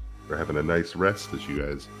back, or having a nice rest as you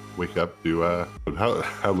guys wake up to,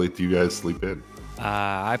 how late do you guys sleep in?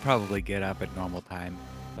 I probably get up at normal time,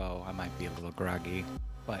 so I might be a little groggy,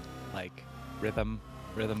 but like rhythm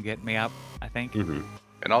getting me up, I think. Mm-hmm.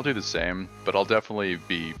 And I'll do the same, but I'll definitely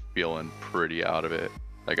be feeling pretty out of it.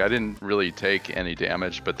 Like, I didn't really take any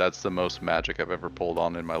damage, but that's the most magic I've ever pulled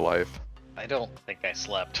on in my life. I don't think I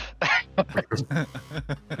slept. I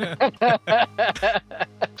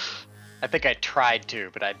think I tried to,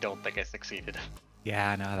 but I don't think I succeeded.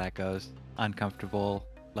 Yeah, I know how that goes. Uncomfortable,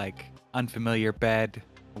 like unfamiliar bed,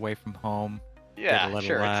 away from home. Yeah, little,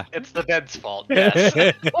 sure. It's the bed's fault. Yes.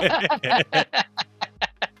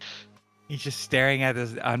 He's just staring at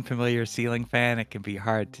this unfamiliar ceiling fan. It can be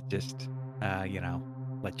hard to just,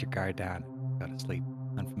 let your guard down, go to sleep.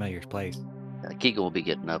 Unfamiliar place. Keegan will be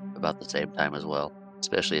getting up about the same time as well,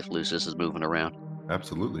 especially if Lucius is moving around.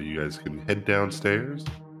 Absolutely. You guys can head downstairs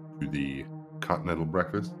to the continental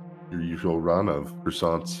breakfast. Your usual run of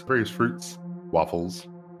croissants, various fruits, waffles,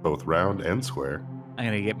 both round and square. I'm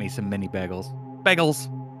gonna get me some mini bagels. Bagels!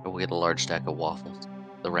 We'll get a large stack of waffles,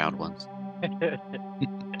 the round ones,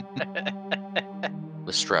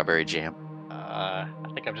 with strawberry jam. I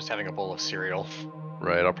think I'm just having a bowl of cereal.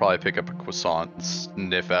 Right, I'll probably pick up a croissant and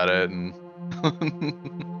sniff at it and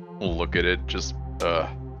look at it, just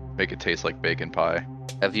make it taste like bacon pie.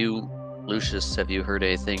 Lucius, have you heard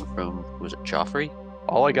anything from, was it Joffrey?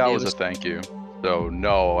 All I got was a thank you. So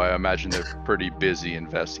no, I imagine they're pretty busy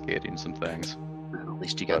investigating some things. At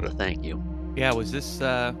least you got the thank you. Yeah, was this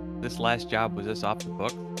this last job, was this off the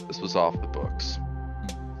book? This was off the books.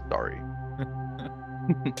 Sorry.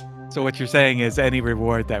 So what you're saying is any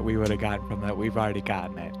reward that we would have gotten from that, we've already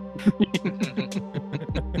gotten it.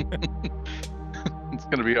 It's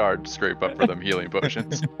gonna be hard to scrape up for them healing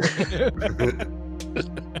potions.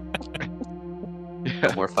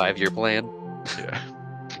 No more 5-year plan. Yeah.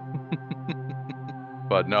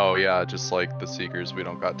 But no, yeah, just like the Seekers, we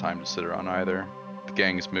don't got time to sit around either. The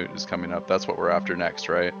gang's moot is coming up. That's what we're after next,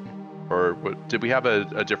 right? Or did we have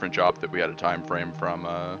a different job that we had a time frame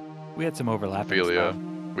from? We had some overlapping Ophelia. stuff.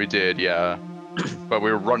 We did, yeah. But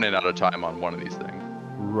we were running out of time on one of these things.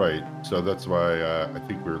 Right. So that's why I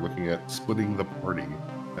think we're looking at splitting the party.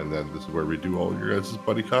 And then this is where we do all your guys'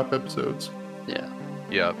 buddy cop episodes. Yeah.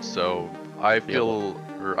 Yeah, so I feel,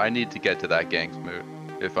 or I need to get to that gangs mood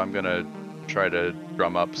if I'm gonna try to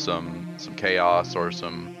drum up some chaos or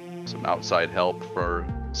some outside help for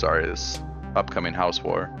this upcoming house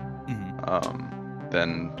war.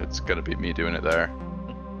 Then it's gonna be me doing it there.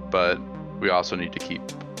 But we also need to keep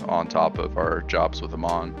on top of our jobs with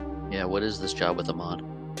Amon. Yeah, what is this job with Amon?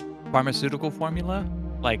 Pharmaceutical formula,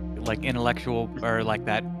 like intellectual, or like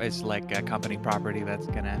that is like a company property that's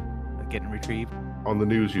gonna get retrieved. On the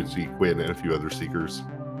news, you'd see Quinn and a few other seekers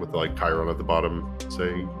with like Chiron at the bottom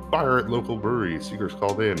saying, "Fire at local brewery. Seekers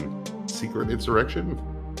called in. Secret insurrection."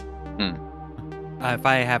 If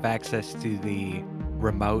I have access to the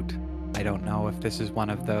remote, I don't know if this is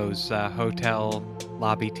one of those hotel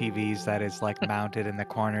lobby TVs that is like mounted in the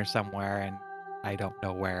corner somewhere, and I don't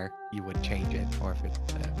know where you would change it or if it's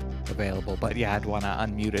available. But yeah, I'd want to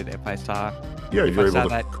unmute it if I saw. Yeah, if you're I able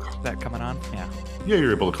saw to. that coming on. Yeah. Yeah,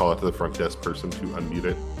 you're able to call out to the front desk person to unmute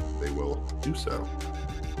it. They will do so.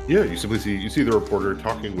 Yeah, you simply see the reporter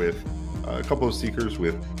talking with a couple of seekers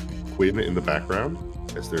with Quinn in the background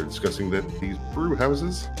as they're discussing that these brew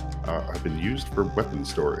houses have been used for weapon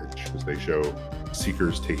storage, as they show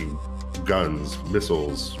seekers taking guns,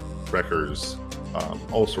 missiles, wreckers,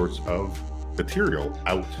 all sorts of material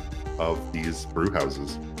out of these brew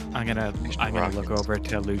houses. I'm gonna look over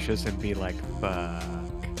to Lucius and be like, "Fuck."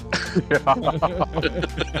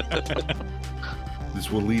 This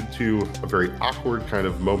will lead to a very awkward kind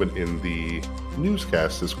of moment in the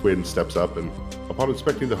newscast as Quinn steps up, and upon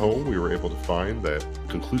inspecting the home, we were able to find that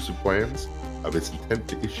conclusive plans of its intent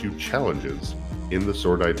to issue challenges in the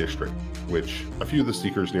Sordai district, which a few of the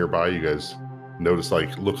seekers nearby, you guys notice,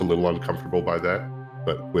 like, look a little uncomfortable by that,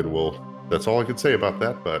 but Quinn will, that's all I can say about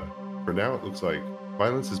that, but for now it looks like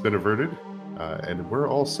violence has been averted, and we're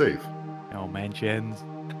all safe. No mentions.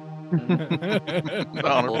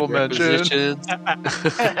 Honorable mention. Positions.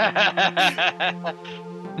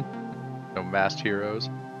 No masked heroes.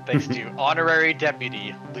 Thanks to Honorary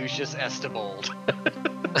Deputy Lucius Estibold.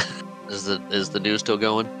 Is the news still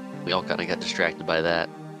going? We all kind of got distracted by that.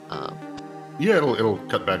 Yeah, it'll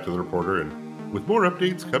cut back to the reporter, and with more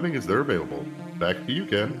updates coming as they're available. Back to you,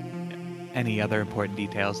 Ken. Any other important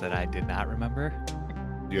details that I did not remember?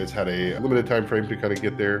 You guys had a limited time frame to kind of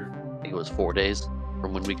get there. I think it was 4 days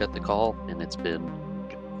from when we got the call, and it's been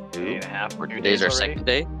Day and a half, or 2 today's days our already? second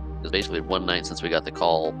day. It's basically one night since we got the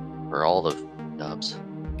call for all the jobs.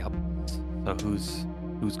 Yep. So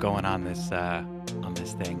who's going on this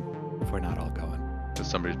thing if we're not all going? Does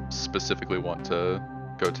somebody specifically want to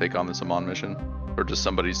go take on this Amon mission? Or does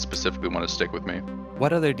somebody specifically want to stick with me?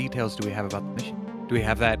 What other details do we have about the mission? Do we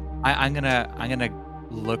have that? I'm gonna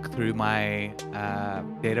look through my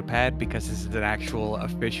data pad because this is an actual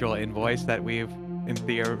official invoice that we've in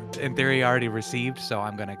theory already received. So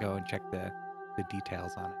I'm gonna go and check the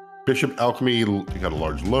details on it. Bishop Alchemy took out a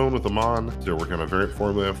large loan with Amon. They're working on a variant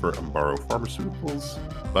formula for Umbaro Pharmaceuticals,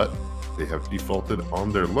 but they have defaulted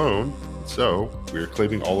on their loan, so we're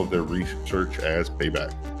claiming all of their research as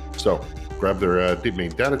payback. So grab their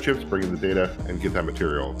main data chips, bring in the data, and get that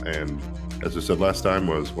material. And as I said last time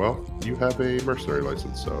was, well, you have a mercenary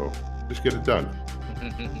license, so just get it done.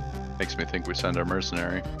 Makes me think we send our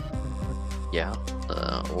mercenary. Yeah.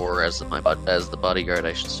 Or as the bodyguard,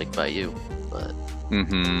 I should stick by you. But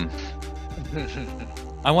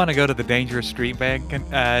I want to go to the Dangerous Street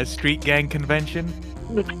Gang convention.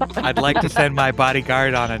 I'd like to send my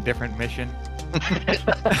bodyguard on a different mission.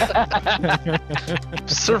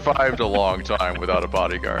 Survived a long time without a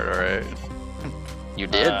bodyguard, alright? you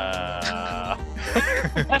did.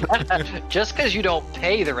 Just because you don't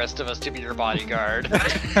pay the rest of us to be your bodyguard.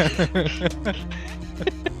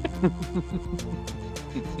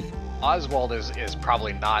 Oswald is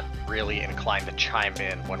probably not really inclined to chime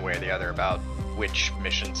in one way or the other about which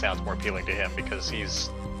mission sounds more appealing to him, because he's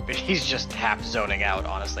just half zoning out,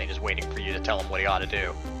 honestly, and just waiting for you to tell him what he ought to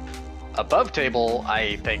do. Above table,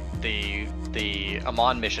 I think the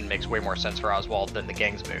Amon mission makes way more sense for Oswald than the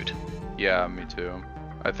gang's mood. Yeah, me too.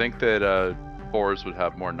 I think that Fours would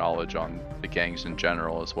have more knowledge on the gangs in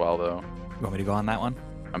general as well, though. You want me to go on that one?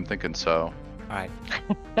 I'm thinking so. All right.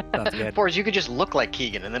 Sounds good. Or you could just look like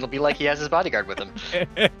Keegan, and then it'll be like he has his bodyguard with him.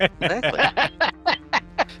 Exactly.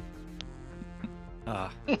 Uh,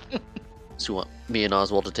 So you want me and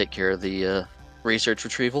Oswald to take care of the research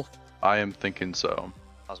retrieval? I am thinking so.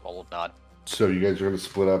 Oswald will nod. So you guys are going to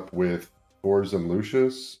split up with Fours and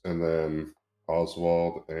Lucius, and then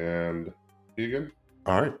Oswald and Keegan?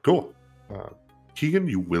 All right, cool. Keegan,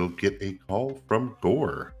 you will get a call from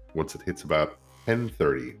Gore once it hits about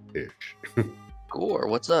 10:30-ish. Gore,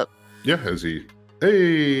 what's up? Yeah,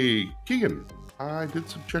 hey, Keegan, I did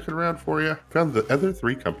some checking around for you. Found the other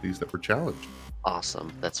 3 companies that were challenged.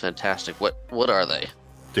 Awesome. That's fantastic. What are they?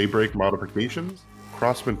 Daybreak Modifications,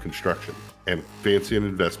 Crossman Construction, and Fancy and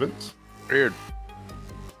Investments. Weird.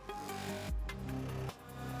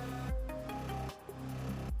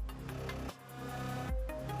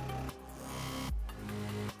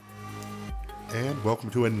 And welcome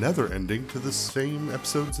to another ending to the same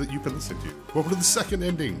episodes that you've been listening to. Welcome to the second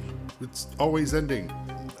ending. It's always ending.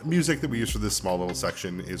 Music that we use for this small little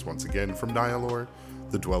section is once again from Nihilore,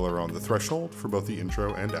 the Dweller on the Threshold for both the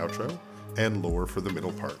intro and outro, and Lore for the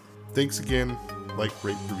middle part. Thanks again. Like,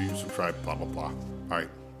 rate, review, subscribe, blah, blah, blah. All right.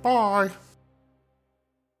 Bye.